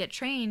trying to get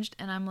changed,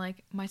 and I'm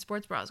like, my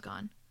sports bra's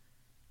gone.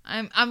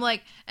 I'm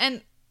like,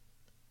 and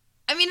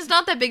I mean, it's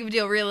not that big of a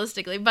deal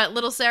realistically, but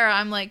little Sarah,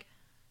 I'm like,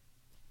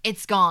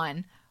 it's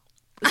gone.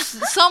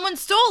 Someone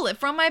stole it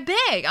from my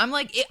bag. I'm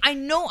like, I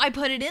know I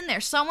put it in there.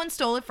 Someone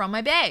stole it from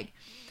my bag.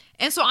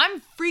 And so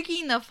I'm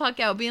freaking the fuck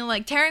out, being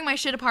like, tearing my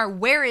shit apart.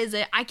 Where is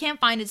it? I can't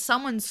find it.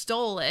 Someone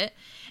stole it.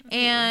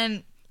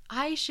 And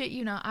I shit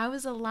you not, I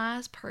was the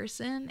last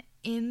person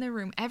in the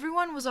room.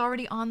 Everyone was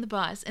already on the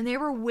bus, and they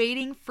were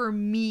waiting for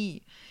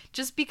me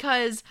just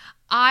because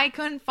I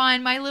couldn't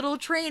find my little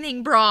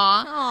training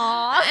bra.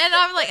 Aww. And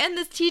I'm like, and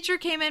this teacher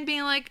came in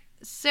being like,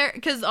 Sarah,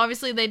 because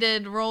obviously they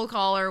did roll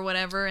call or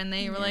whatever, and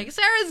they were like,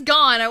 Sarah's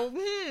gone.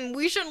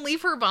 We shouldn't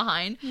leave her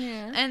behind.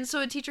 Yeah. And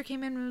so a teacher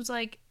came in and was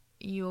like,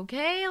 you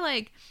okay?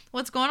 Like,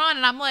 what's going on?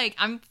 And I'm like,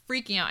 I'm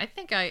freaking out.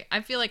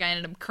 I feel like I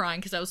ended up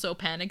crying because I was so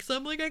panicked. So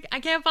I'm like, I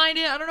can't find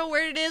it. I don't know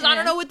where it is. I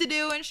don't know what to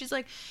do. And she's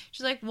like,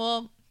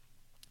 well,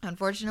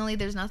 unfortunately,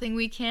 there's nothing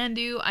we can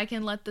do. I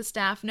can let the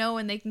staff know,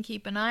 and they can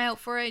keep an eye out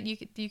for it.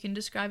 You can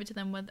describe it to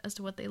them as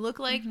to what they look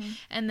like,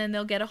 and then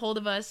they'll get a hold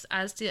of us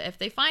as to if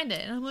they find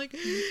it. And I'm like,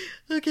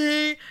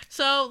 okay.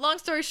 So, long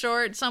story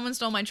short, someone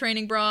stole my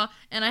training bra,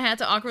 and I had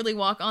to awkwardly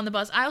walk on the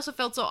bus. I also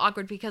felt so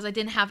awkward because I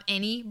didn't have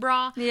any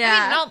bra.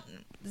 Yeah. I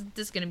mean,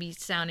 this is going to be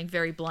sounding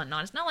very blunt and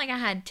honest. Not like I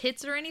had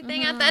tits or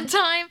anything at that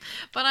time,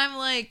 but I'm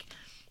like,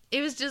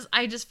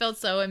 I just felt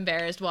so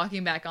embarrassed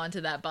walking back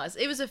onto that bus.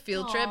 It was a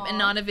field trip and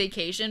not a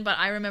vacation, but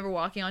I remember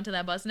walking onto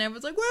that bus and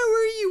everyone's like, where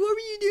were you? What were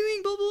you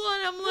doing? Blah,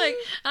 blah, blah. And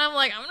I'm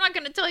like, I'm not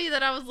going to tell you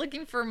that I was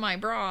looking for my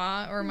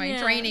bra or my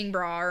training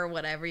bra or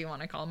whatever you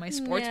want to call it, my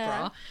sports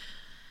bra.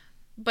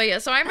 But yeah,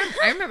 so I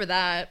remember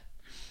that.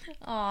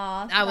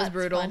 Aw, that was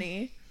brutal.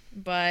 Funny.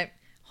 But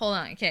hold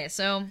on. Okay,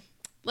 so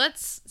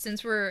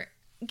since we're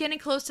getting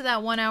close to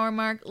that 1 hour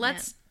mark,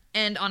 let's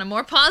end on a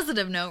more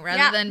positive note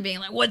rather than being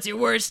like, what's your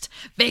worst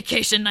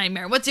vacation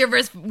nightmare? What's your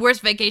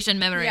worst vacation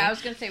memory? Yeah, I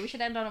was going to say we should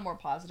end on a more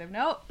positive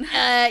note.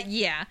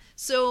 Yeah.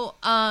 So,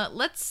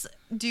 let's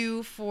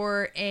do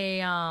for a,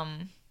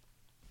 on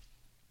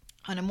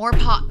a more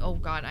oh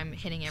god, I'm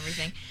hitting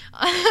everything.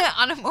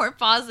 On a more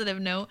positive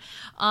note,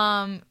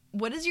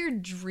 what is your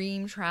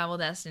dream travel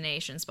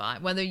destination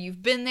spot? Whether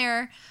you've been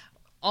there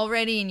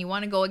already and you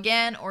want to go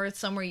again, or it's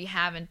somewhere you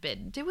haven't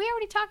been. Did we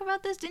already talk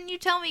about this? Didn't you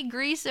tell me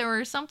Greece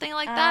or something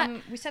like that?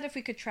 We said if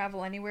we could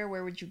travel anywhere,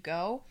 where would you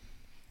go?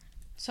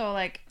 So,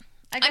 like,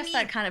 I guess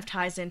that kind of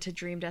ties into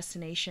dream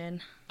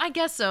destination. I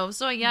guess so.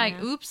 So,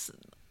 oops.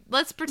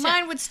 Let's pretend.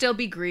 Mine would still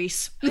be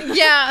Greece.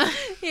 Yeah.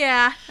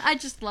 Yeah. I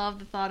just love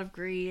the thought of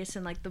Greece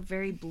and, like, the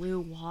very blue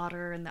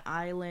water and the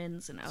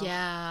islands. And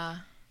yeah.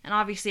 And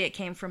obviously it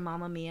came from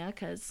Mamma Mia,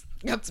 because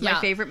it's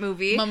my favorite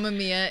movie. Mamma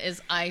Mia is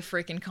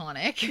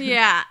freaking-conic.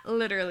 Yeah,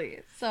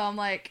 literally. So I'm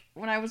like,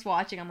 when I was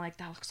watching, I'm like,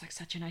 that looks like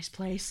such a nice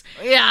place.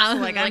 Yeah.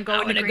 So like, I'm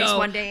going to Greece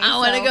one day. I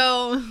want to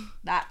go.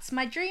 That's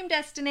my dream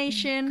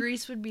destination.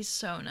 Greece would be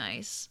so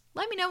nice.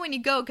 Let me know when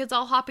you go, because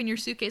I'll hop in your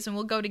suitcase and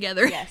we'll go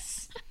together.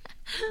 Yes.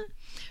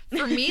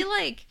 For me,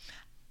 like,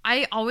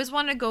 I always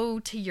want to go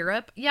to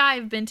Europe. Yeah,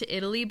 I've been to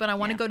Italy, but I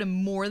want to go to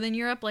more than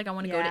Europe. Like, I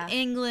want to go to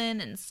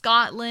England and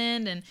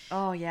Scotland and...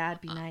 Oh, yeah, it'd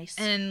be nice.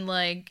 And,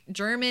 like,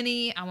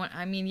 Germany.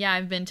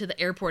 I've been to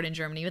the airport in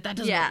Germany, but that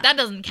doesn't count. That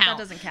doesn't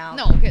count.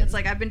 No. It's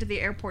like, I've been to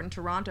the airport in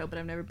Toronto, but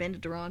I've never been to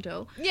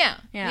Toronto. Yeah,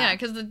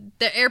 because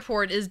the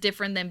airport is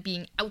different than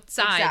being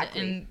outside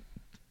and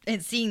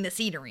seeing the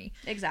scenery.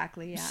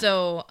 Exactly, yeah.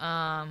 So,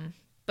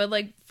 but,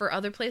 like, for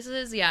other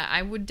places, yeah,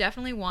 I would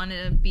definitely want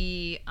to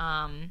be...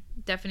 want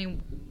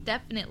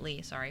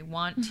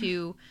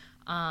to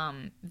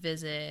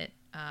visit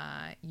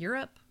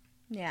Europe.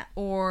 Yeah.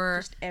 Or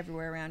just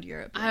everywhere around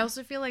Europe. Yeah. I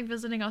also feel like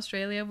visiting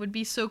Australia would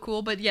be so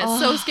cool, but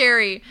so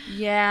scary.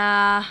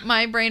 Yeah.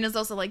 My brain is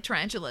also like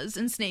tarantulas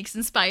and snakes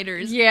and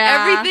spiders.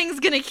 Yeah. Everything's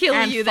gonna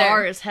kill you there. And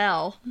far as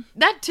hell.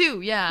 That too,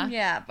 yeah.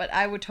 Yeah, but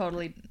I would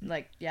totally,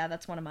 like,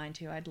 that's one of mine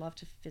too. I'd love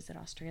to visit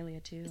Australia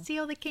too. See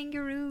all the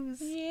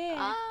kangaroos.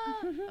 Yeah.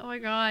 Oh my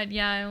god,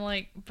 yeah, I'm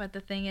like, but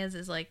the thing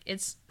is like,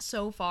 it's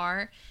so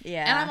far.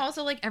 Yeah. And I'm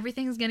also like,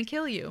 everything's gonna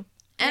kill you.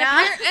 And,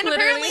 and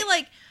apparently,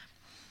 like,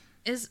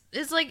 is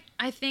like,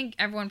 I think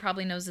everyone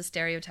probably knows the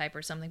stereotype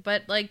or something,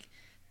 but like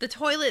the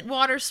toilet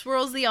water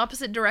swirls the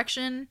opposite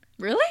direction.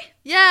 Really?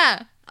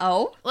 Yeah.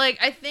 Oh? Like,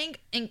 I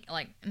think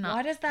why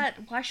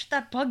should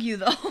that bug you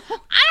though?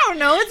 I don't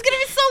know. It's gonna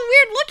be so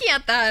weird looking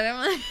at that.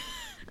 I'm like,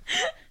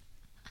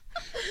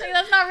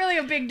 that's not really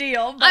a big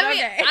deal, but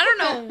okay.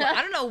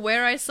 I don't know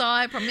where I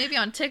saw it, maybe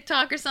on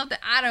TikTok or something.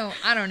 I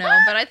don't know,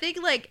 but I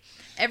think like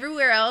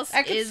everywhere else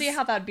I could see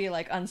how that'd be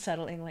like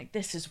unsettling, like,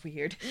 this is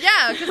weird.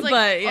 Yeah, because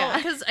like,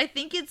 because I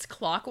think it's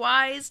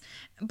clockwise,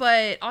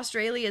 but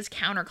Australia is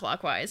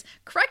counterclockwise.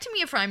 Correct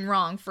me if I'm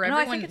wrong for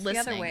everyone I think it's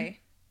listening. the other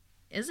way.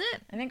 Is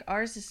it? I think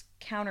ours is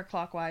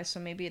counterclockwise, so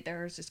maybe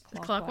theirs is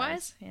clockwise.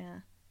 Clockwise? Yeah.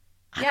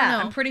 I don't know.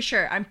 I'm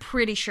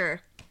pretty sure.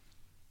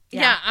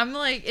 Yeah, I'm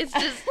like, it's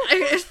just,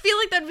 I feel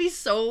like that'd be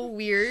so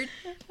weird.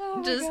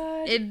 Oh just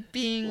God. It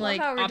being Love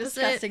like how we're opposite.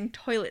 discussing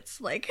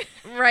toilets, like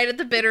right at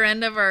the bitter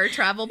end of our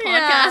travel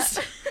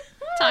podcast.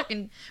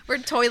 We're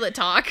toilet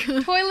talk.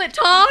 Toilet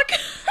talk.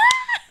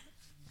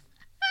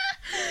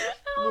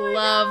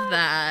 Love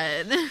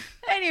that.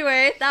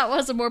 Anyway, that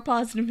was a more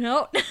positive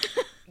note.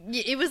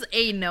 It was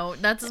a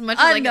note. That's as much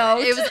as like note.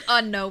 It was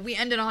a note. We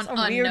ended on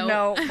a weird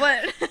note,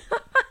 but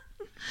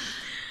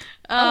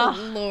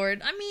oh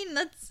Lord. I mean,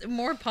 that's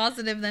more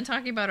positive than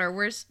talking about our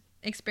worst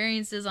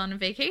experiences on a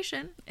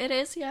vacation. It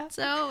is, yeah.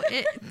 So,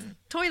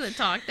 toilet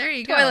talk. There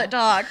you go. Toilet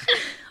talk.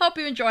 Hope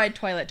you enjoyed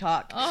toilet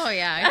talk. Oh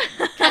yeah.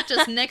 Catch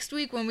us next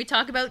week when we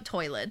talk about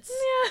toilets.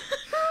 Yeah.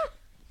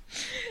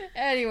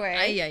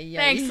 Anyway,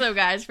 thanks so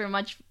guys for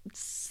much.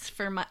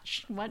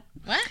 What?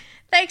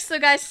 Thanks so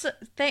guys.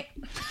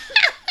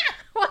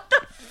 What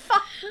the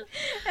fuck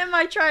am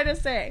I trying to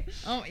say?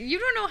 Oh, you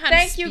don't know how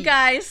to speak. You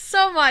guys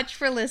so much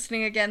for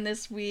listening again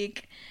this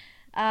week.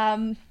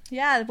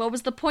 What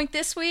was the point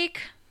this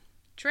week?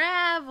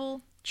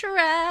 Travel.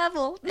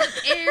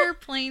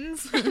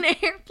 Airplanes. and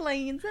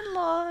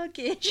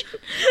luggage.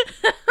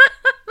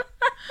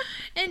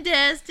 And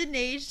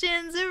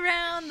destinations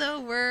around the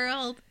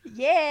world.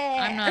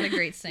 Yeah. I'm not a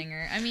great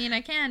singer. I mean,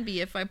 I can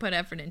be if I put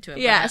effort into it.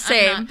 Yeah,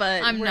 same,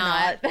 but I'm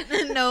not.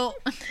 No.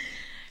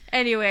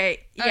 Anyway,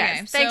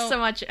 yes. Thanks so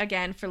much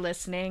again for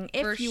listening.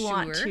 If you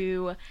want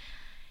to...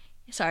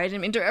 Sorry, I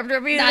didn't mean to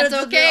interrupt. That's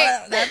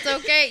okay. That's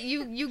okay.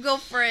 You go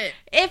for it.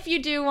 If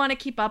you do want to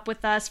keep up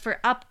with us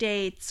for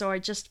updates or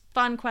just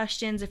fun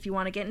questions, if you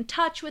want to get in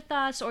touch with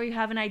us or you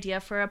have an idea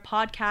for a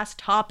podcast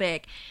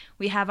topic,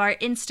 we have our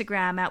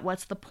Instagram at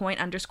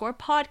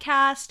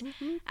whatsthepoint_podcast.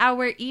 Mm-hmm.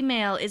 Our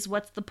email is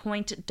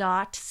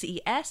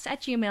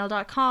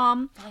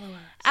whatsthepoint.cs@gmail.com. Follow us.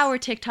 Our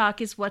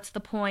TikTok is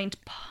whatsthepoint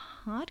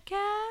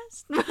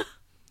podcast.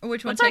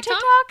 Which one's our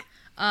TikTok?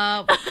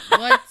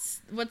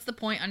 What's the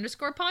point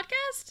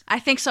 _podcast? I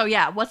think so,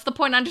 yeah. What's the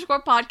point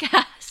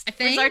 _podcast? I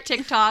think. Is our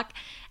TikTok.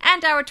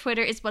 And our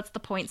Twitter is what's the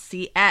point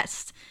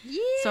CS. Yeah.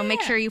 So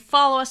make sure you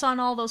follow us on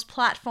all those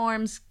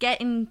platforms.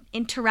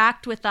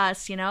 Interact with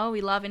us, you know.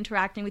 We love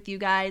interacting with you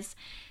guys.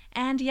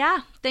 And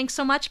yeah, thanks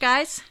so much,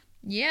 guys.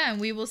 Yeah, and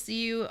we will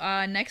see you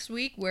next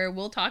week where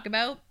we'll talk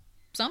about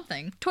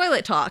something.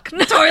 Toilet talk.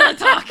 Toilet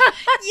talk.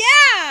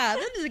 Yeah,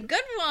 that is a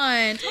good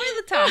one.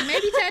 Toilet talk.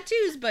 Maybe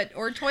tattoos,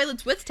 or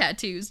toilets with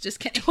tattoos.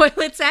 Just kidding.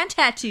 Toilets and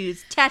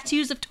tattoos.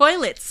 Tattoos of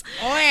toilets.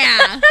 Oh,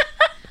 yeah.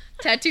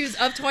 Tattoos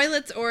of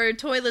toilets or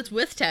toilets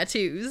with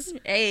tattoos.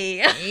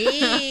 Hey.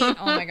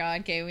 Oh, my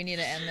God. Okay, we need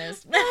to end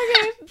this.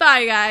 Okay.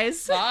 Bye,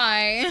 guys.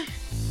 Bye.